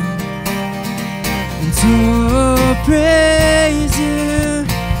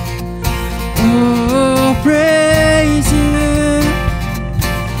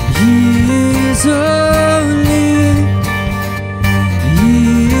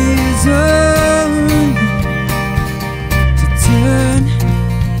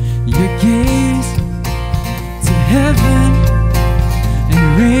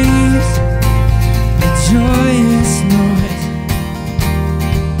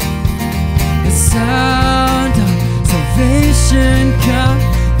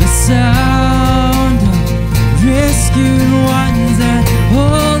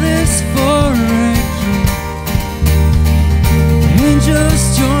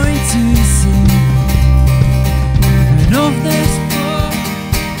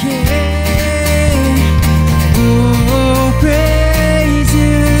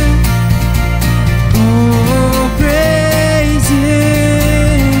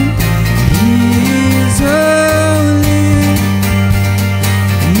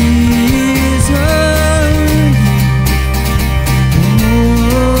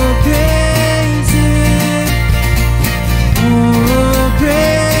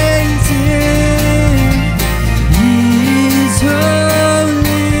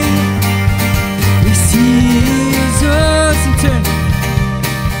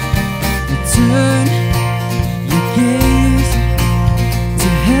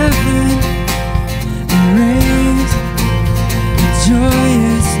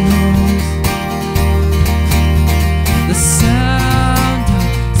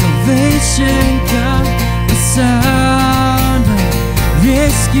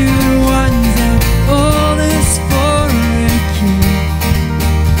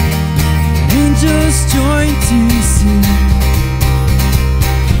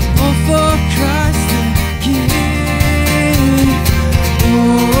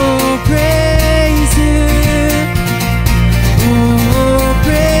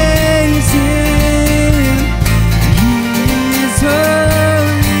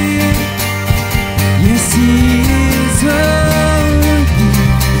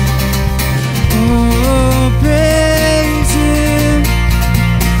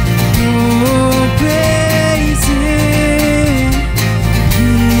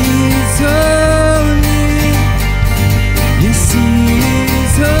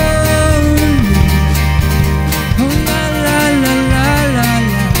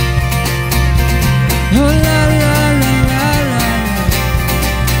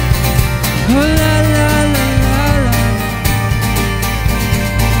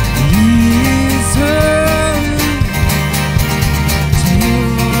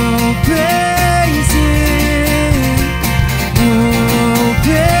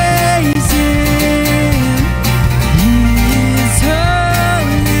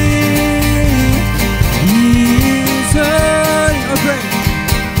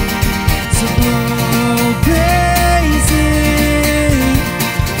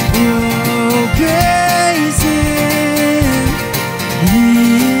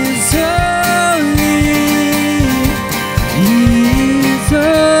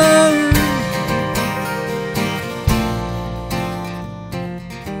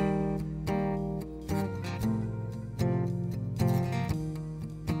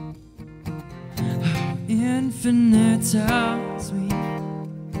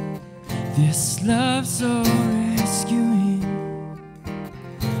 This love so rescuing,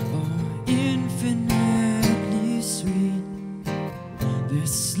 oh infinitely sweet.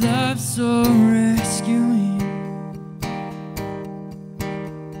 This love so rescuing,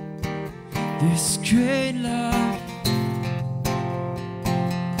 this great love,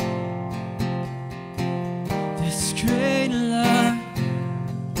 this great love,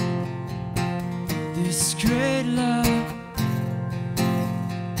 this great love,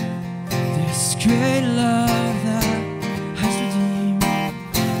 this great love that has redeemed,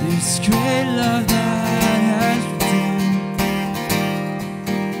 this great love that has redeemed.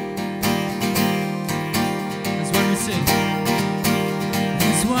 That's what we sing.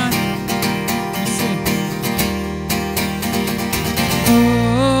 That's what we sing.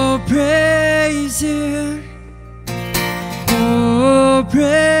 Oh, praise Him. Oh,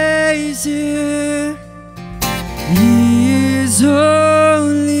 praise Him. He is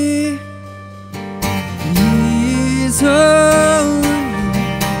holy. He is holy.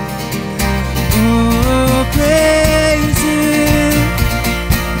 Oh, praise Him.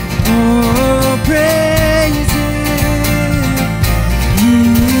 Oh, praise Him. He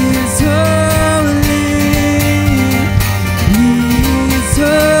is holy. He is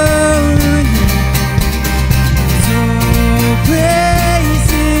holy. So praise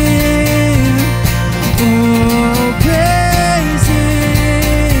Him. Oh, praise Him.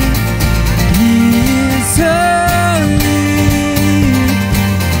 He is holy.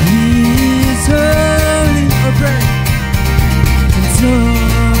 He is holy. Oh, praise. So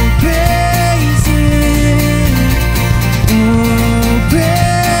praise Him. Oh,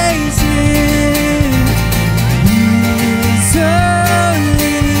 praise Him. He is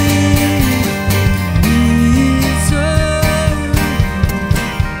holy. He is holy.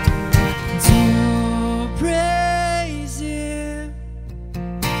 So praise Him.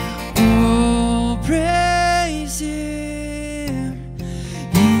 Oh, praise Him.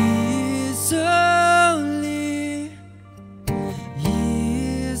 He is holy. He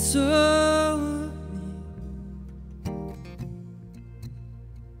is holy.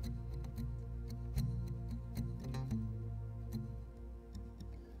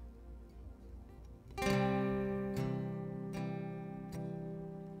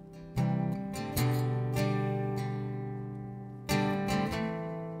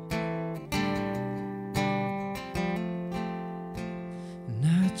 And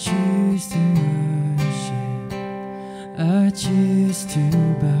I choose to worship, I choose to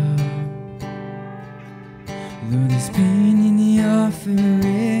bow. Though there's pain in the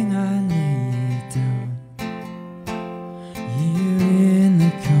offering, I lay it down. Here in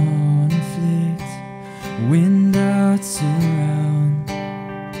the conflict, wind out surround.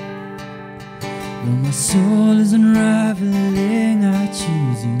 Though my soul is unraveling, I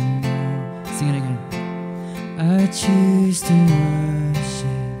choose you now. Sing it again. I choose to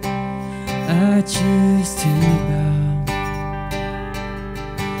worship, I choose to bow.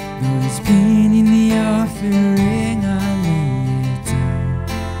 Though there's pain in the offering, I lay it down.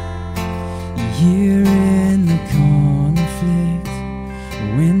 Here in the conflict,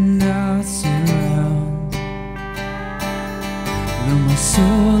 wind out surround. Though my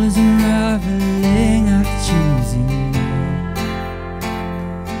soul is unraveling, I choose you now.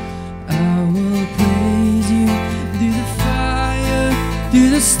 I will praise you through the fire,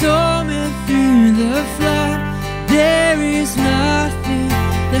 through the storm and through the flood. There is nothing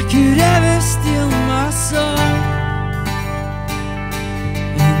that could ever steal my song.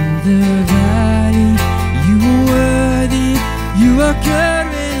 In the valley, you are worthy, you are good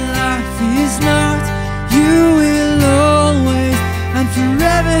when life is not. You will always and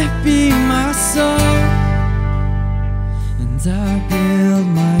forever be my song. And I build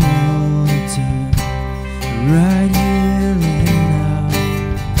my altar right here and now.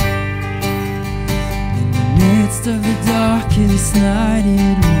 In the midst of the darkest night,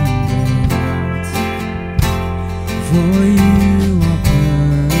 it won't burn out. For you are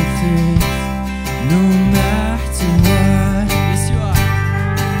perfect, no matter what. Yes, you are.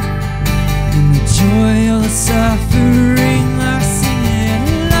 In the joy or the suffering, I sing it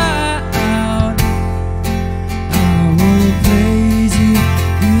loud.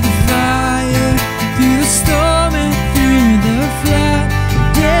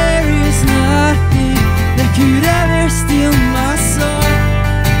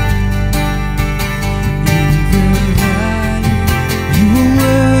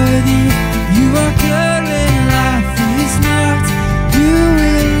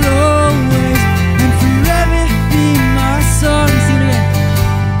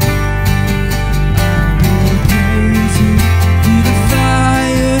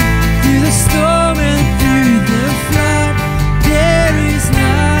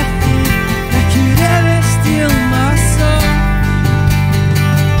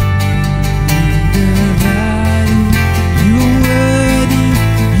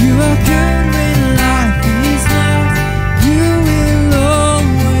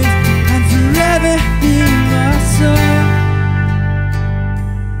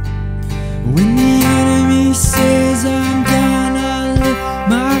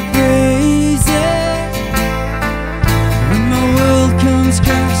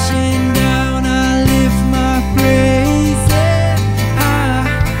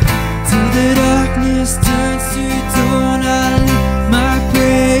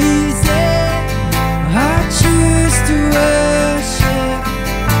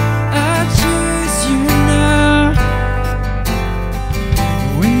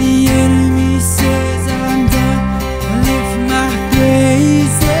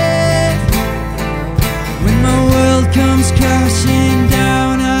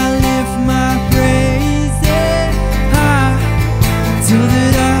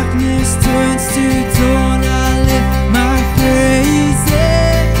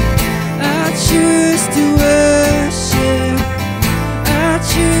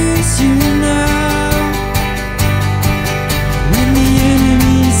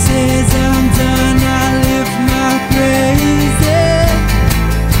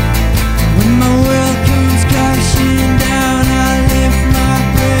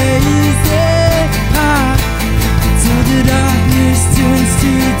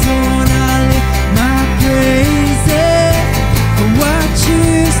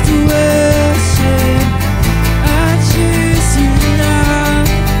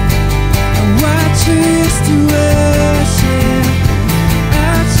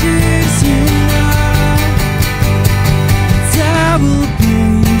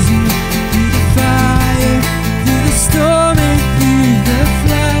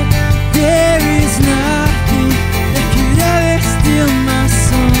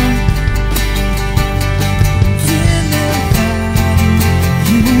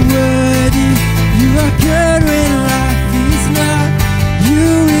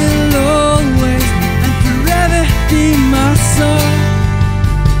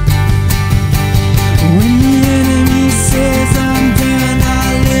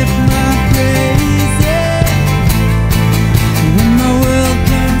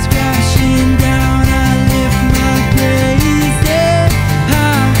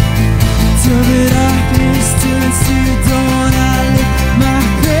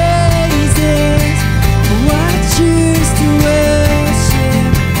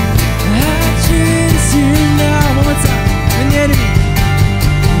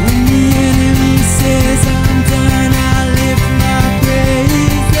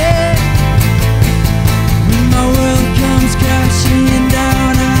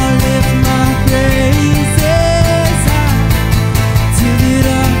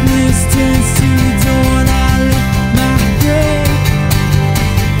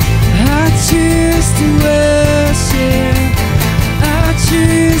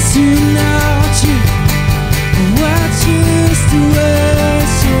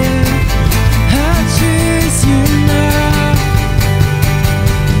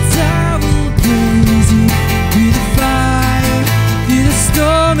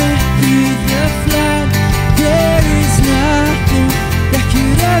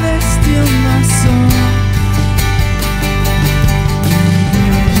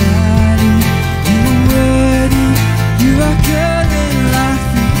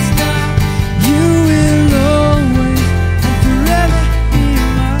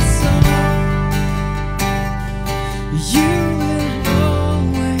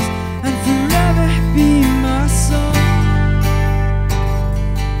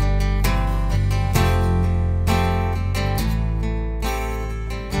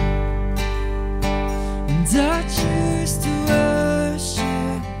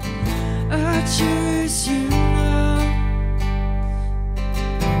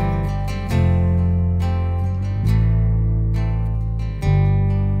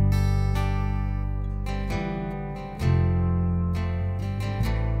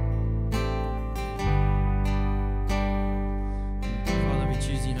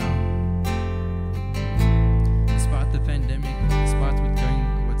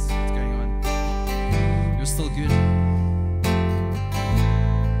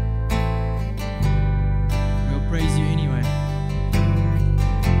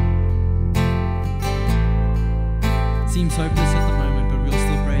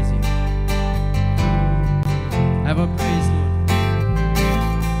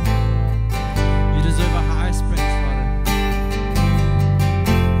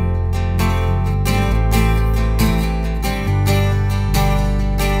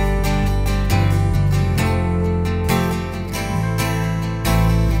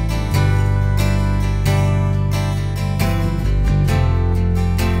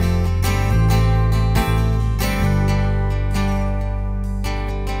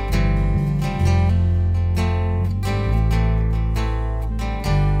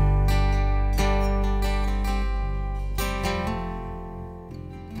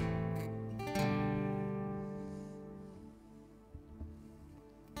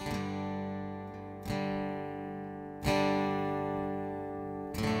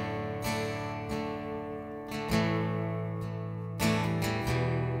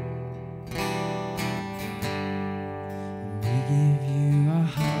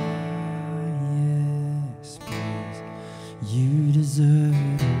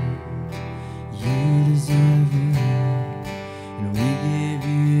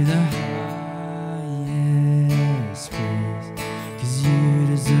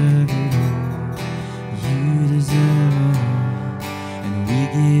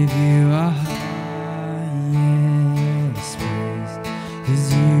 give you our highest praise,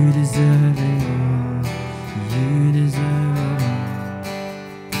 'cause you deserve it all. You deserve it all.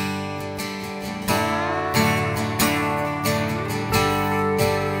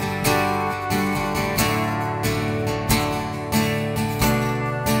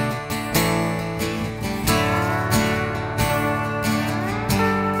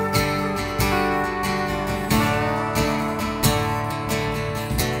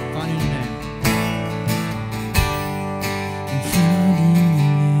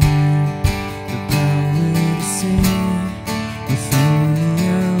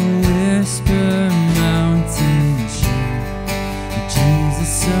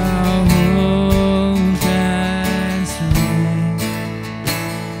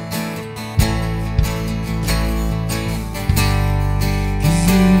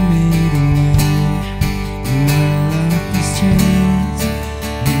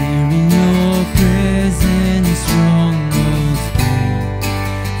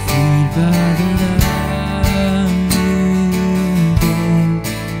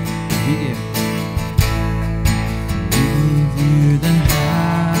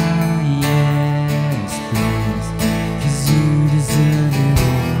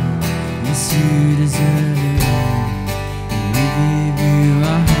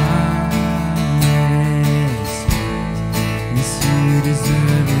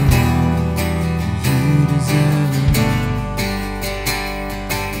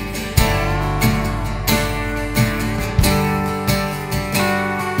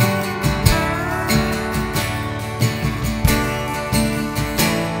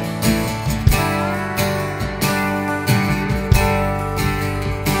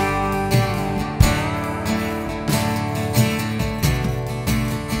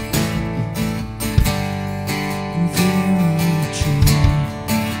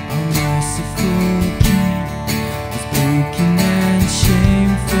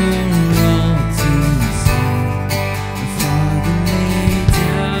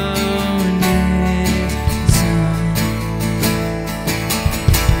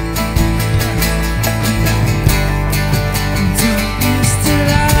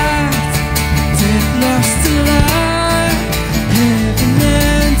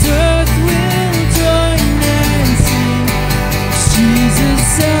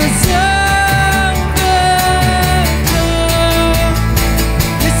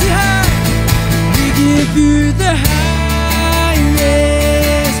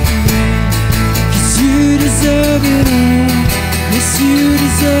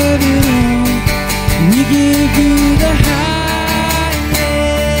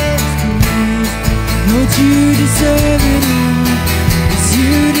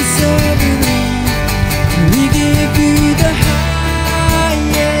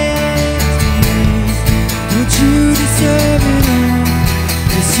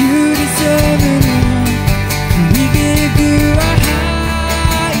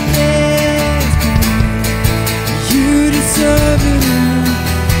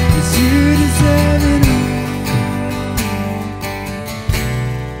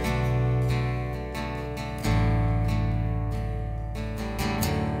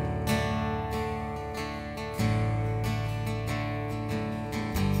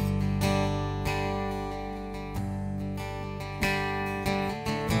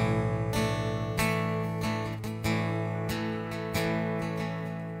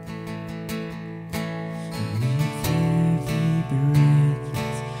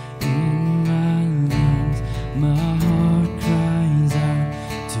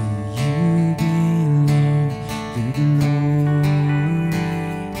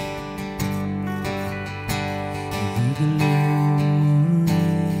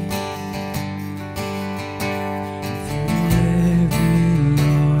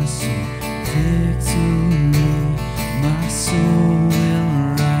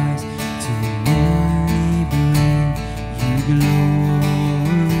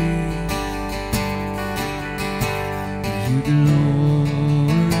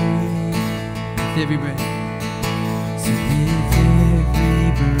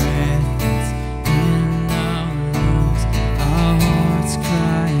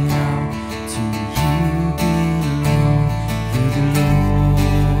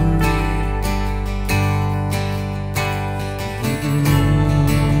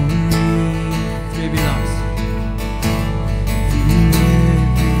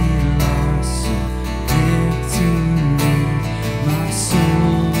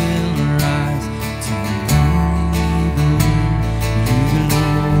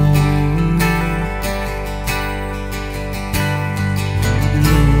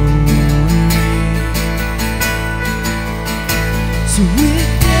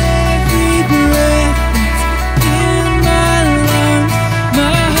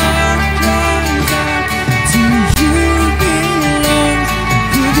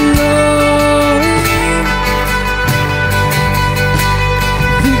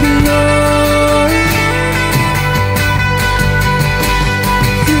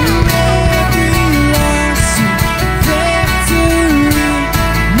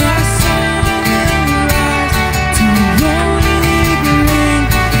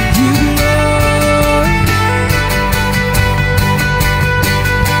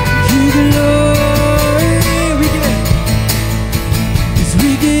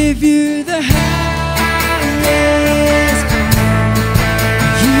 give you the highest praise.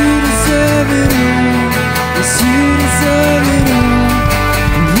 You deserve it all. Yes, you deserve it all.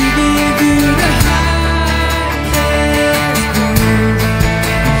 We give you the highest praise.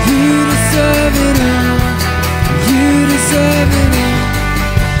 You deserve it all. You deserve it all.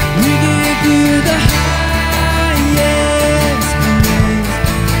 We give you the highest praise.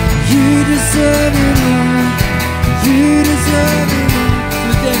 You deserve it all. You deserve it all.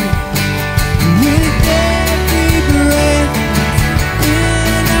 With every breath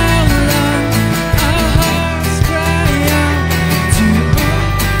in our lungs, our hearts cry out to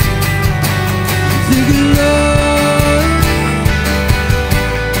the glory,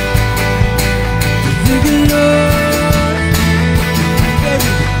 the glory.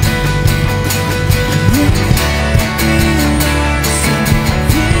 With every loss and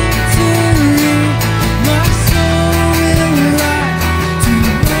victory, my soul will rise to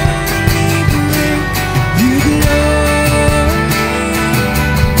only bring you glory,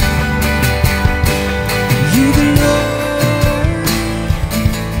 you glory.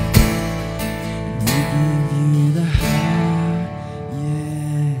 We give you the highest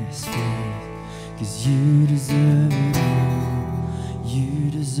praise, 'cause you deserve it all. You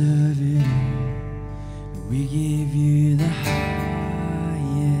deserve it all. We give you the highest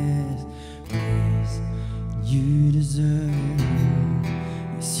praise. You deserve it all.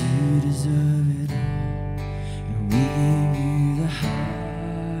 Yes, you deserve it all. And we give you the highest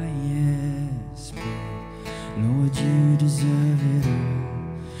praise. Lord, you deserve it all.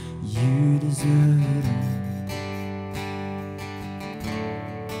 You deserve it all.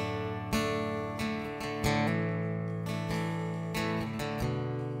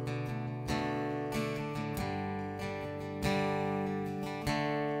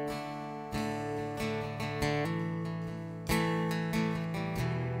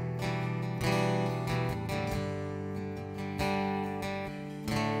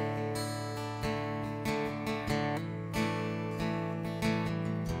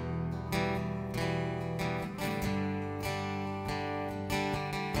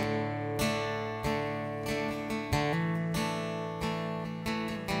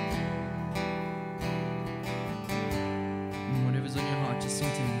 And whatever's on your heart, just sing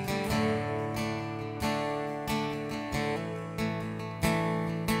to him.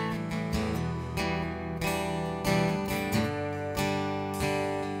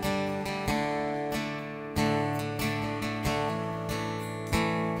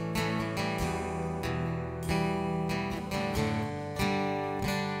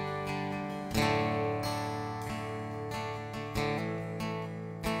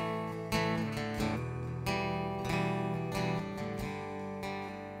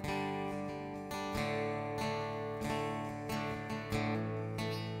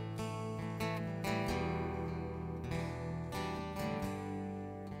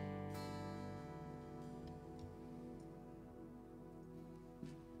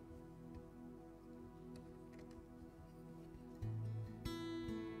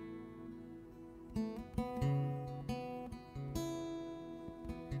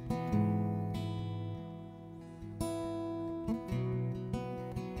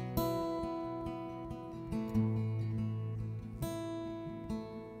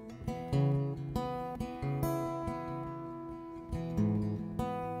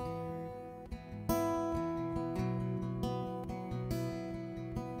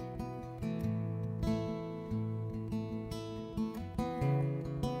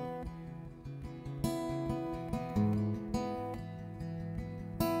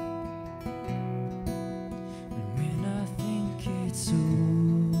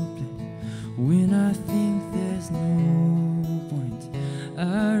 When I think there's no point,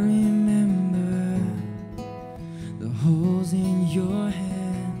 I remember the holes in your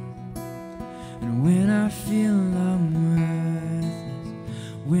hand. And when I feel I'm worthless,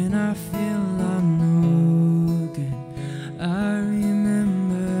 when I feel I'm no good, I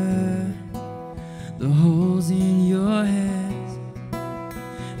remember the holes in your hands.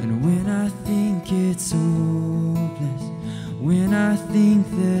 And when I think it's hopeless, when I think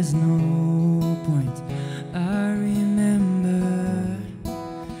there's no point, I remember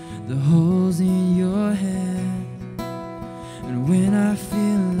the holes in your hand. And when I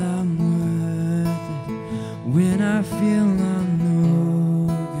feel I'm worthless, when I feel I'm no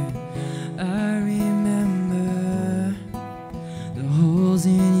good, I remember the holes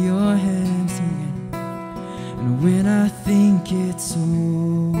in your hands. And when I think it's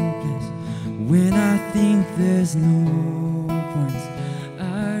hopeless, when I think there's no points,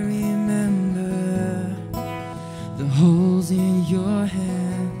 I remember the holes in your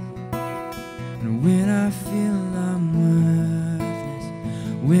hand. when I feel I'm worthless,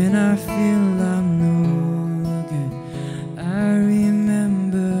 when I feel I'm no good, I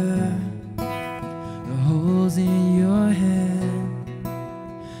remember the holes in your hand.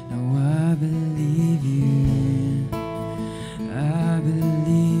 Now I believe you, I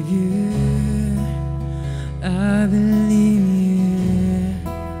believe you, I believe you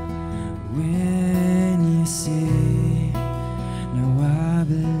when you say, now I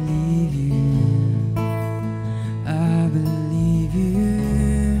believe you, I believe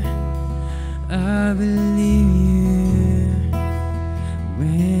you, I believe you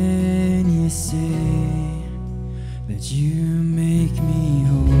when you say that you make me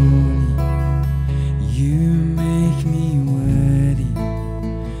holy, you make me worthy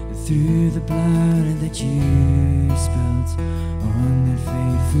through the blood that you spilled on that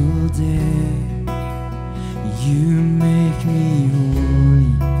fateful day. You make me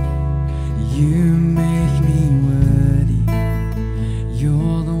holy, you make me worthy.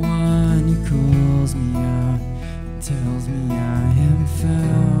 You're the one who calls me out and tells me I am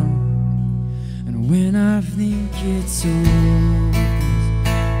found. And when I think it's hopeless,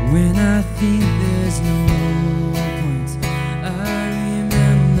 when I think there's no point, I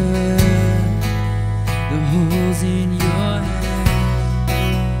remember the holes in your hands.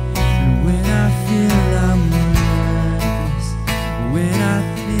 And when I feel I'm worthless, when I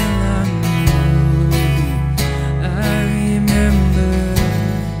feel I'm moving, I remember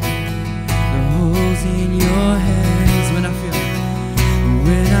the holes in your hands. When I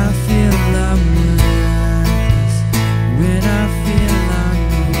feel I'm worthless, when I feel I'm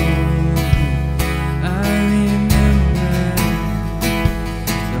moving, I remember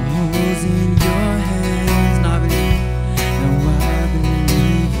the holes in your hands. Now I believe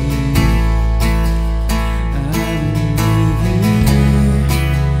you, I believe you,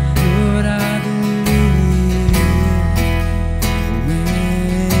 Lord, I believe you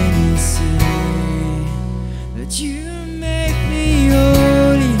when you say that you make me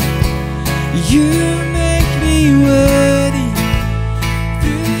holy, you make me worthy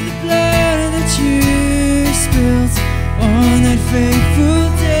through the blood that you spilled on that fateful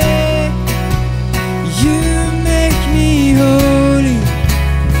day. You make me holy,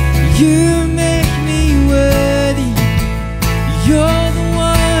 you make me worthy. You're the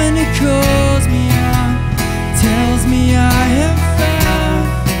one who calls me out, tells me I am found.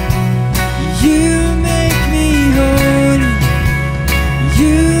 You make me holy,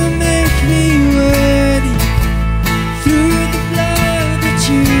 you make me worthy through the blood that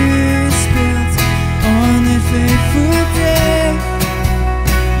you spilled on that fateful day.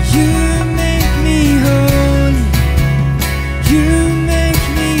 You make me holy, you make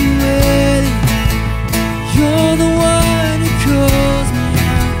me worthy. You're the one who calls me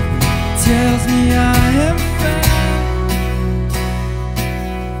out, tells me I am found.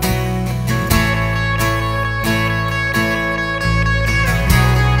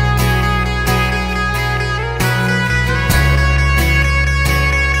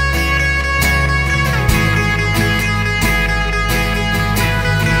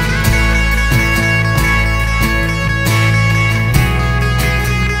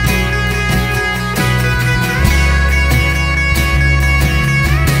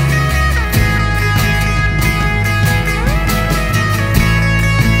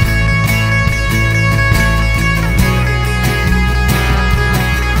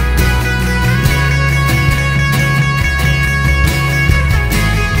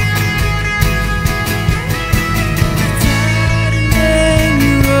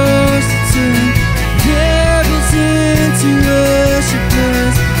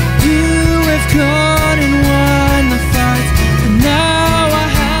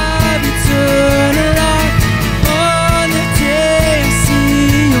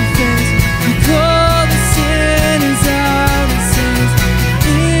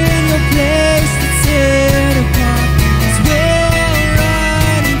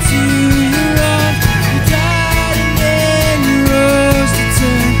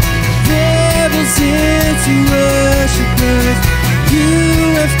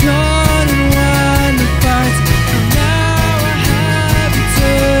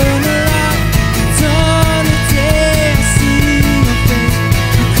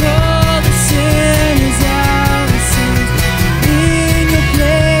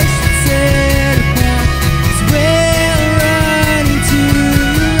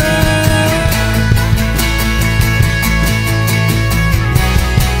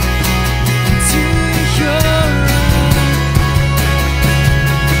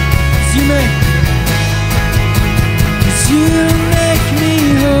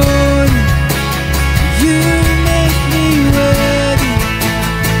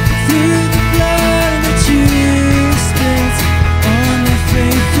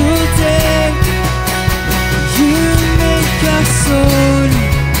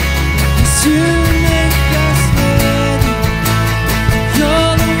 to make us ready.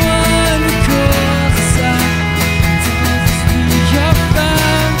 You're the one who calls us out, tells us we are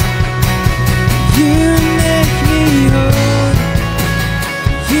found. You make me whole,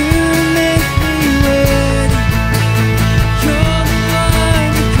 you make me ready. You're the one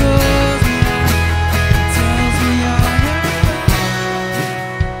who calls me out, tells me I am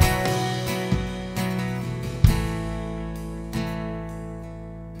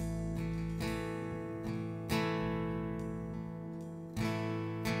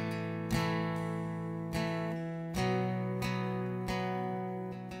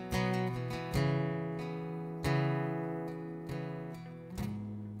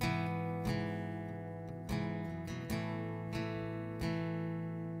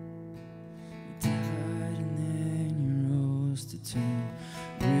died and then you rose to turn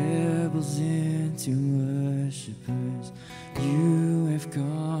rebels into worshippers. You have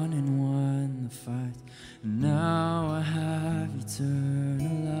gone and won the fight, and now I have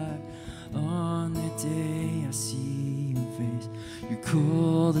eternal life. On that day I see your face. You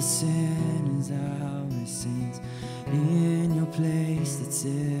call the sinners out as saints. In your place that's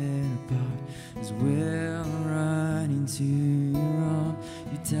set apart, as well run into your arms.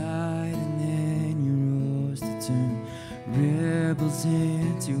 You died and then you rose to turn rebels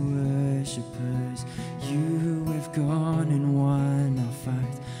into worshippers. You have gone and won our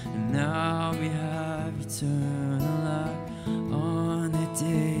fight, and now we have eternal life. On that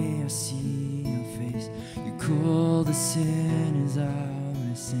day I see your face. You call the sinners out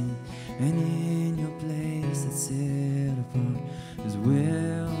as saints, and in your place that's set apart, as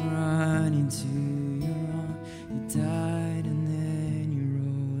well run into your arms. You died and then you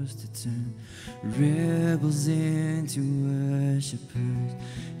rose to turn rebels into worshippers.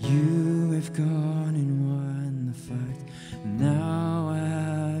 You have gone and won the fight, and now I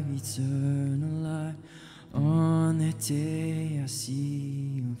have eternal life. On that day I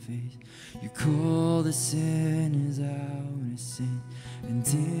see your face. You call the sinners out as saints, and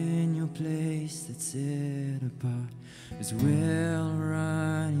in your place that's set apart, as well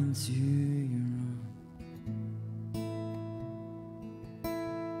run into your arms.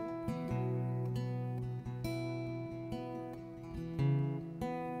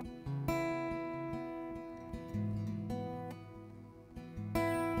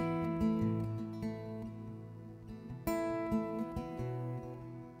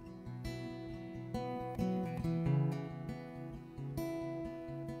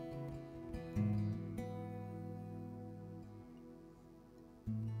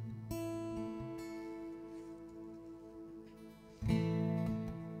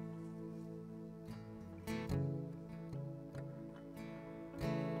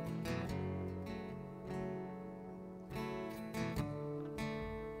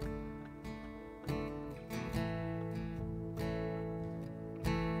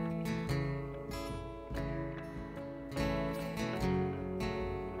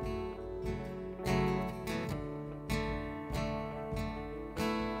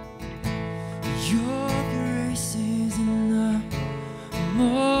 Your grace is enough,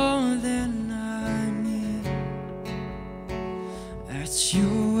 more than I need. At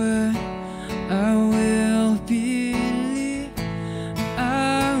your word I will believe.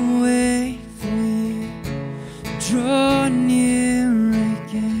 I wait for you, draw near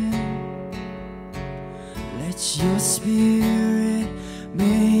again. Let your spirit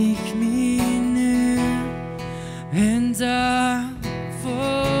make me new, and I'll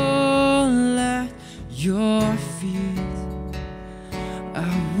fall at your feet. I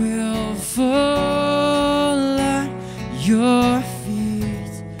will fall at your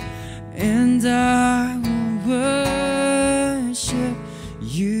feet, and I will worship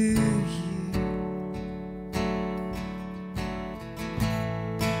you here.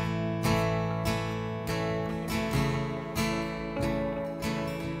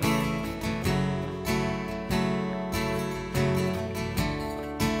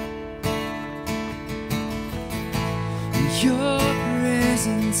 Your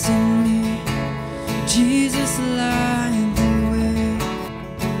presence in me, Jesus, light the way.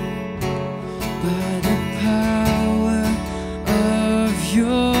 By the power of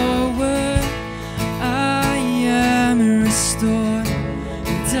your word, I am restored,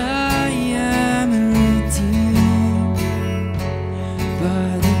 and I am redeemed. By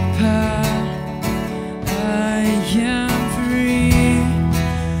the power I am free,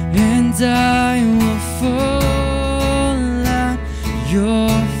 and I will fall your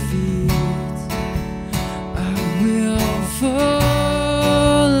feet. I will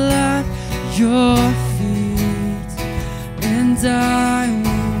fall at your feet, and I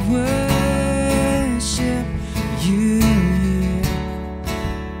will worship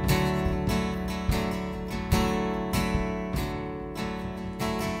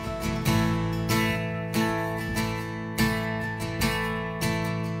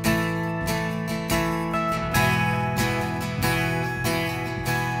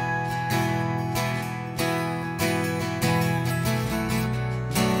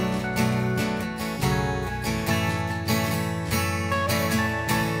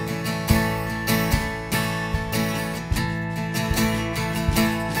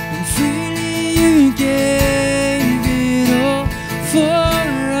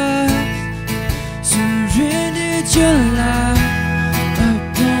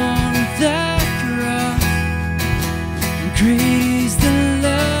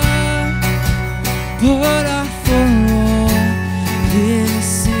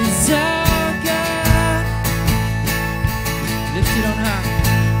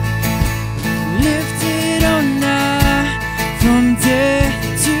Lifted on high from death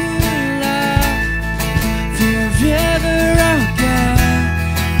to life, forever our God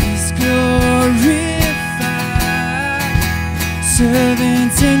is glorified.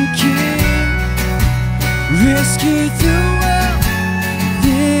 Servant and King, rescued the world.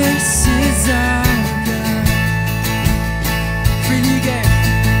 This is our God. Freely you gave,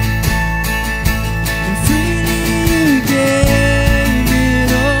 and freely you gave it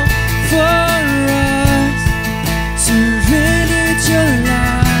all for us. Surrendered your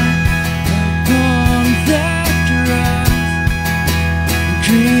life upon that cross.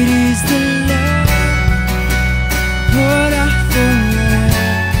 Great is the love poured out for us.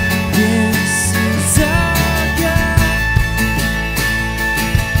 This is our God.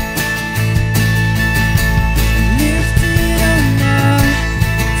 Lifted on high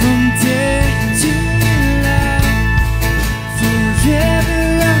from death to life, forever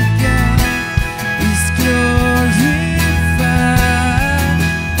our God is glorified.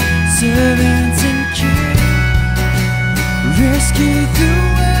 Servant and King, rescued the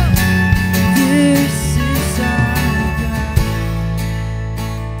world. This is our God.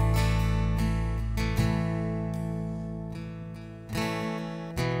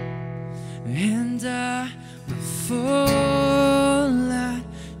 And I will fall at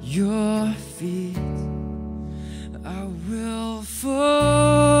your feet. I will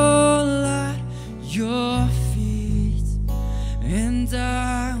fall at your feet, and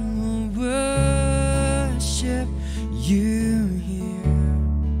I will worship you here.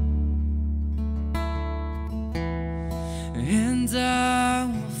 And I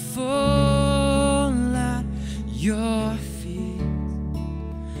will fall at your feet.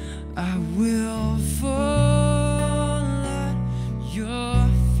 I will fall at your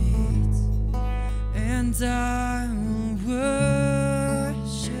feet, and I will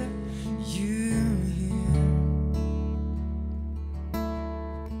worship you here.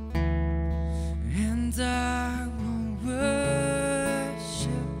 And I will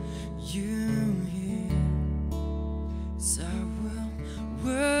worship you here. So I will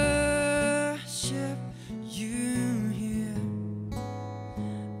worship you here.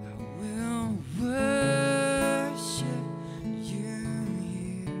 I will worship you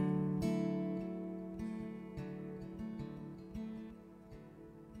here.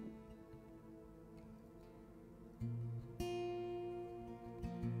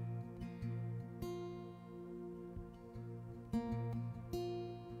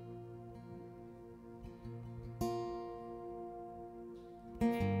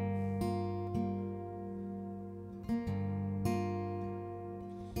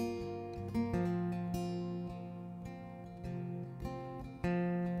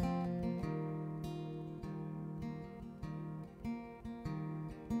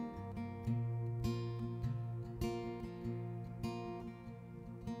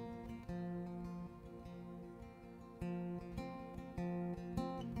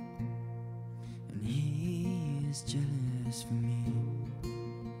 And he is jealous for me.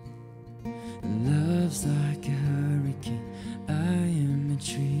 Love's like a hurricane. I am a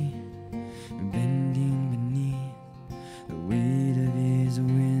tree bending beneath the weight of his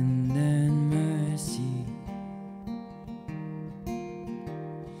wind and mercy.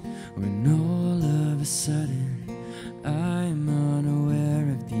 When all of a sudden I'm unaware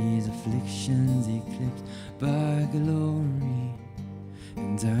of these afflictions eclipsed by glory,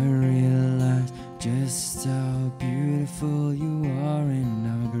 and I realize just how beautiful you are and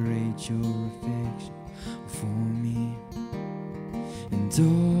how great your affection for me. And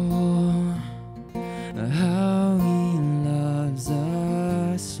oh, how he loves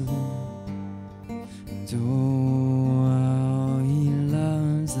us so. And oh, how he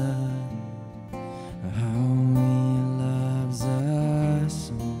loves us. How he loves us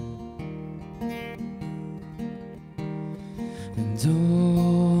so. And oh,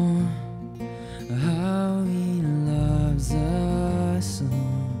 how he loves us so.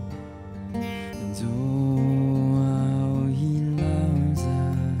 And oh, how he loves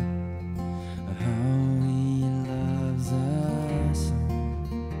us. How he loves us so.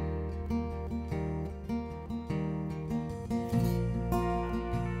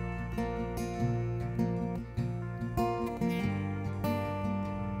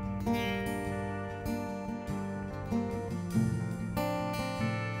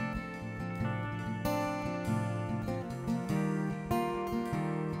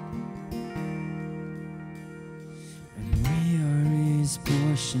 And we are his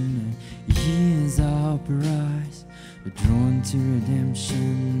portion, and he is our prize. We're drawn to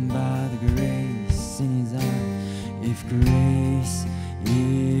redemption by the grace in his eye. If grace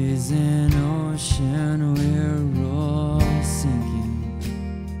is an ocean, we're all sinking.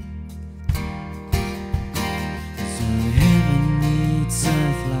 So heaven meets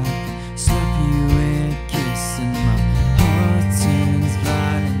earth like sloppy wet kiss, and my heart turns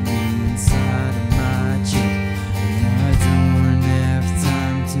violently inside of my chest. And I don't have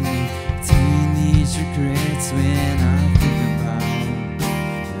time to maintain these regrets when I think about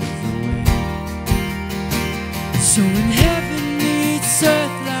the way. So when heaven meets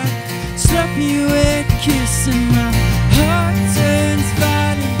earth like sloppy wet kiss, and my heart turns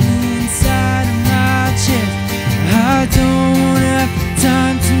violently inside of my chest, I don't have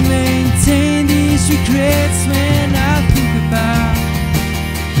time to maintain these regrets when I think about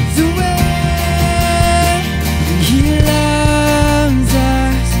the way He loves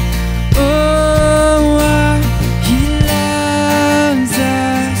us. Oh, how He loves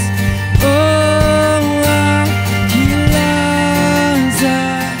us. Oh, how He loves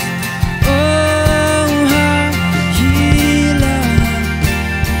us. Oh, how He loves.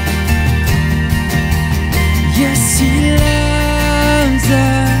 Yes, He loves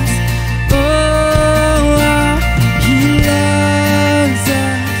us. Oh, how He loves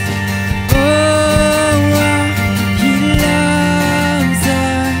us. Oh, how He loves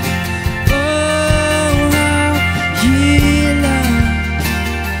us. Oh, how He loves.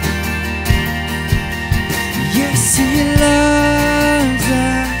 Yes, He loves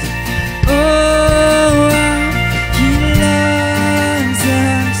us. Oh, how He loves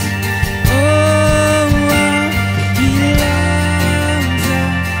us. Oh, how He loves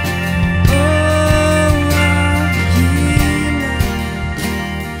us. Oh, how He loves.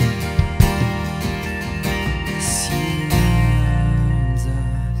 Yes, He loves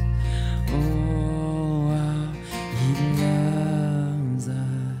us. Oh, how He loves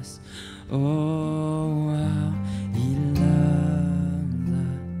us. Oh, how He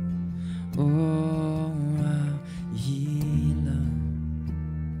loves us. Oh, how He loves.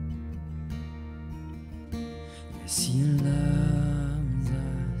 Yes, He loves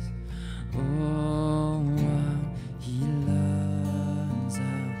us. Oh, how He loves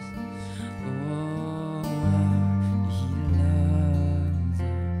us. Oh, how He loves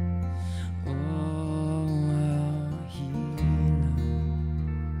us. Oh, how He loves.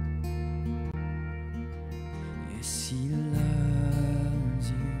 Yes, He loves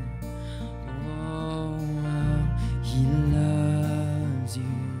you. Oh, how He loves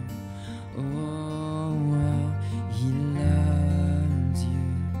you. Oh, how He loves you.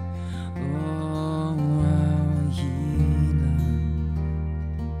 Oh, how He loves.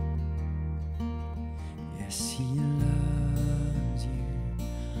 Yes, He loves you.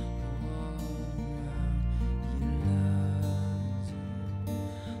 Oh, how He loves you.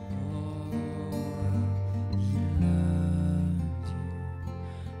 Oh, how He loves you.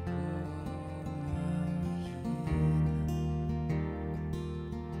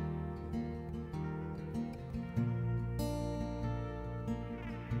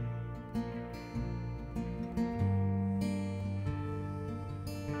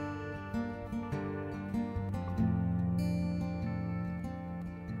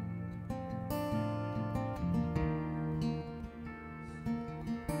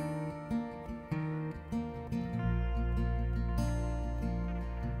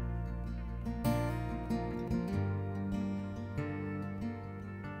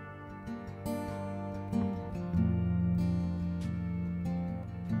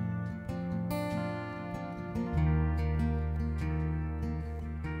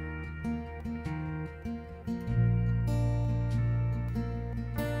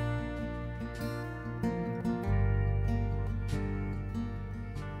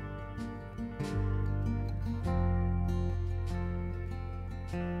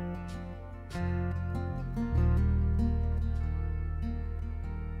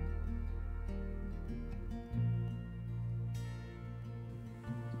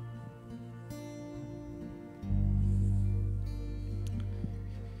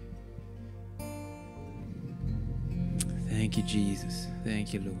 Thank you, Jesus.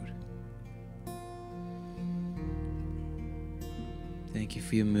 Thank you, Lord. Thank you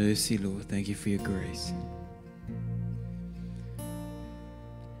for your mercy, Lord. Thank you for your grace.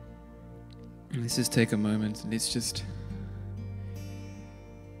 Let's just take a moment. Let's just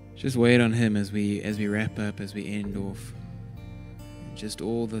wait on Him as we wrap up, as we end off. Just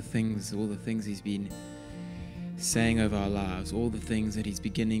all the things He's been saying over our lives, all the things that He's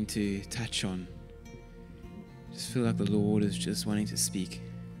beginning to touch on. Just feel like the Lord is just wanting to speak.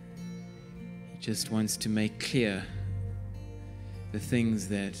 He just wants to make clear the things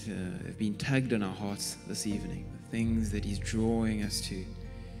that have been tugged on our hearts this evening, the things that He's drawing us to.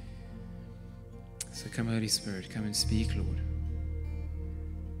 So come, Holy Spirit, come and speak, Lord.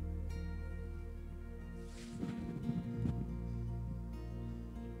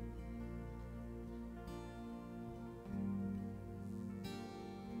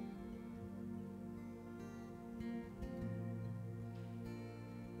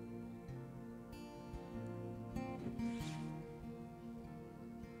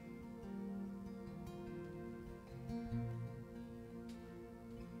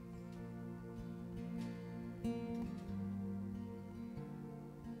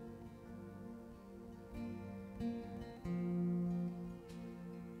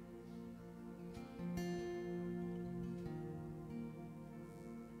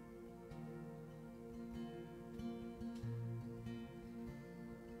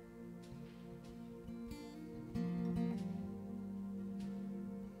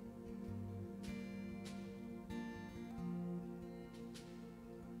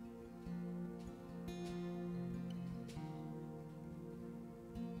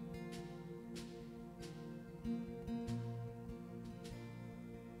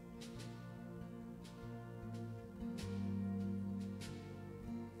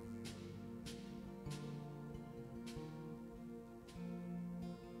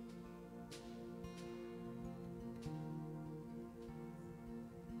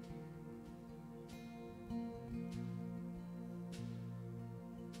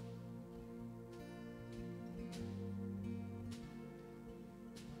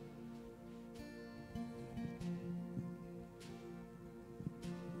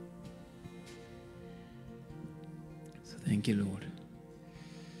 Thank you, Lord.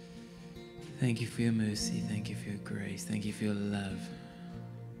 Thank you for your mercy. Thank you for your grace. Thank you for your love.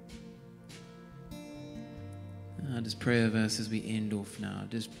 I just pray of us as we end off now.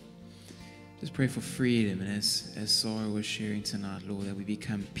 Just pray for freedom. And as Sara was sharing tonight, Lord, that we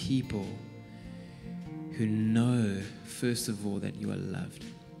become people who know, first of all, that you are loved.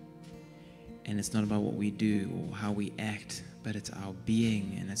 And it's not about what we do or how we act, but it's our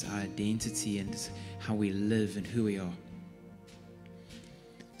being and it's our identity and it's how we live and who we are.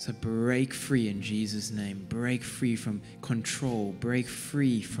 So break free in Jesus' name. Break free from control. Break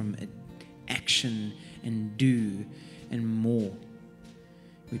free from action and do and more.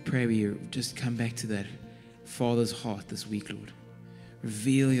 We pray we just come back to that Father's heart this week, Lord.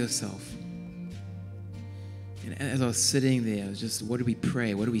 Reveal yourself. And as I was sitting there, I was just, what do we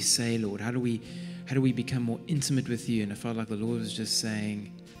pray? What do we say, Lord? How do we become more intimate with you? And I felt like the Lord was just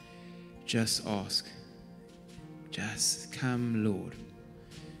saying, just ask. Just come, Lord.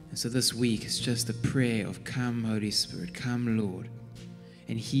 And so this week, it's just a prayer of come, Holy Spirit, come, Lord.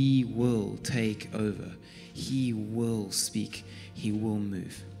 And He will take over. He will speak. He will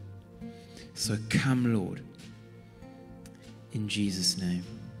move. So come, Lord. In Jesus' name.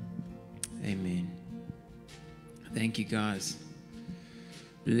 Amen. Thank you, guys.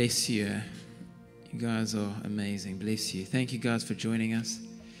 Bless you. You guys are amazing. Bless you. Thank you, guys, for joining us.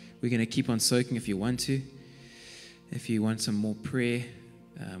 We're going to keep on soaking if you want to. If you want some more prayer,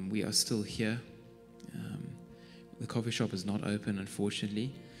 we are still here. The coffee shop is not open,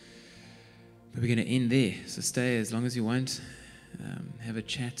 unfortunately. But we're going to end there. So stay as long as you want. Have a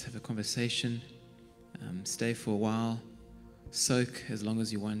chat, have a conversation. Stay for a while. Soak as long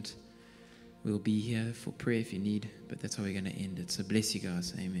as you want. We'll be here for prayer if you need. But that's how we're going to end it. So bless you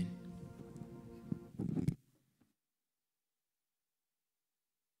guys. Amen.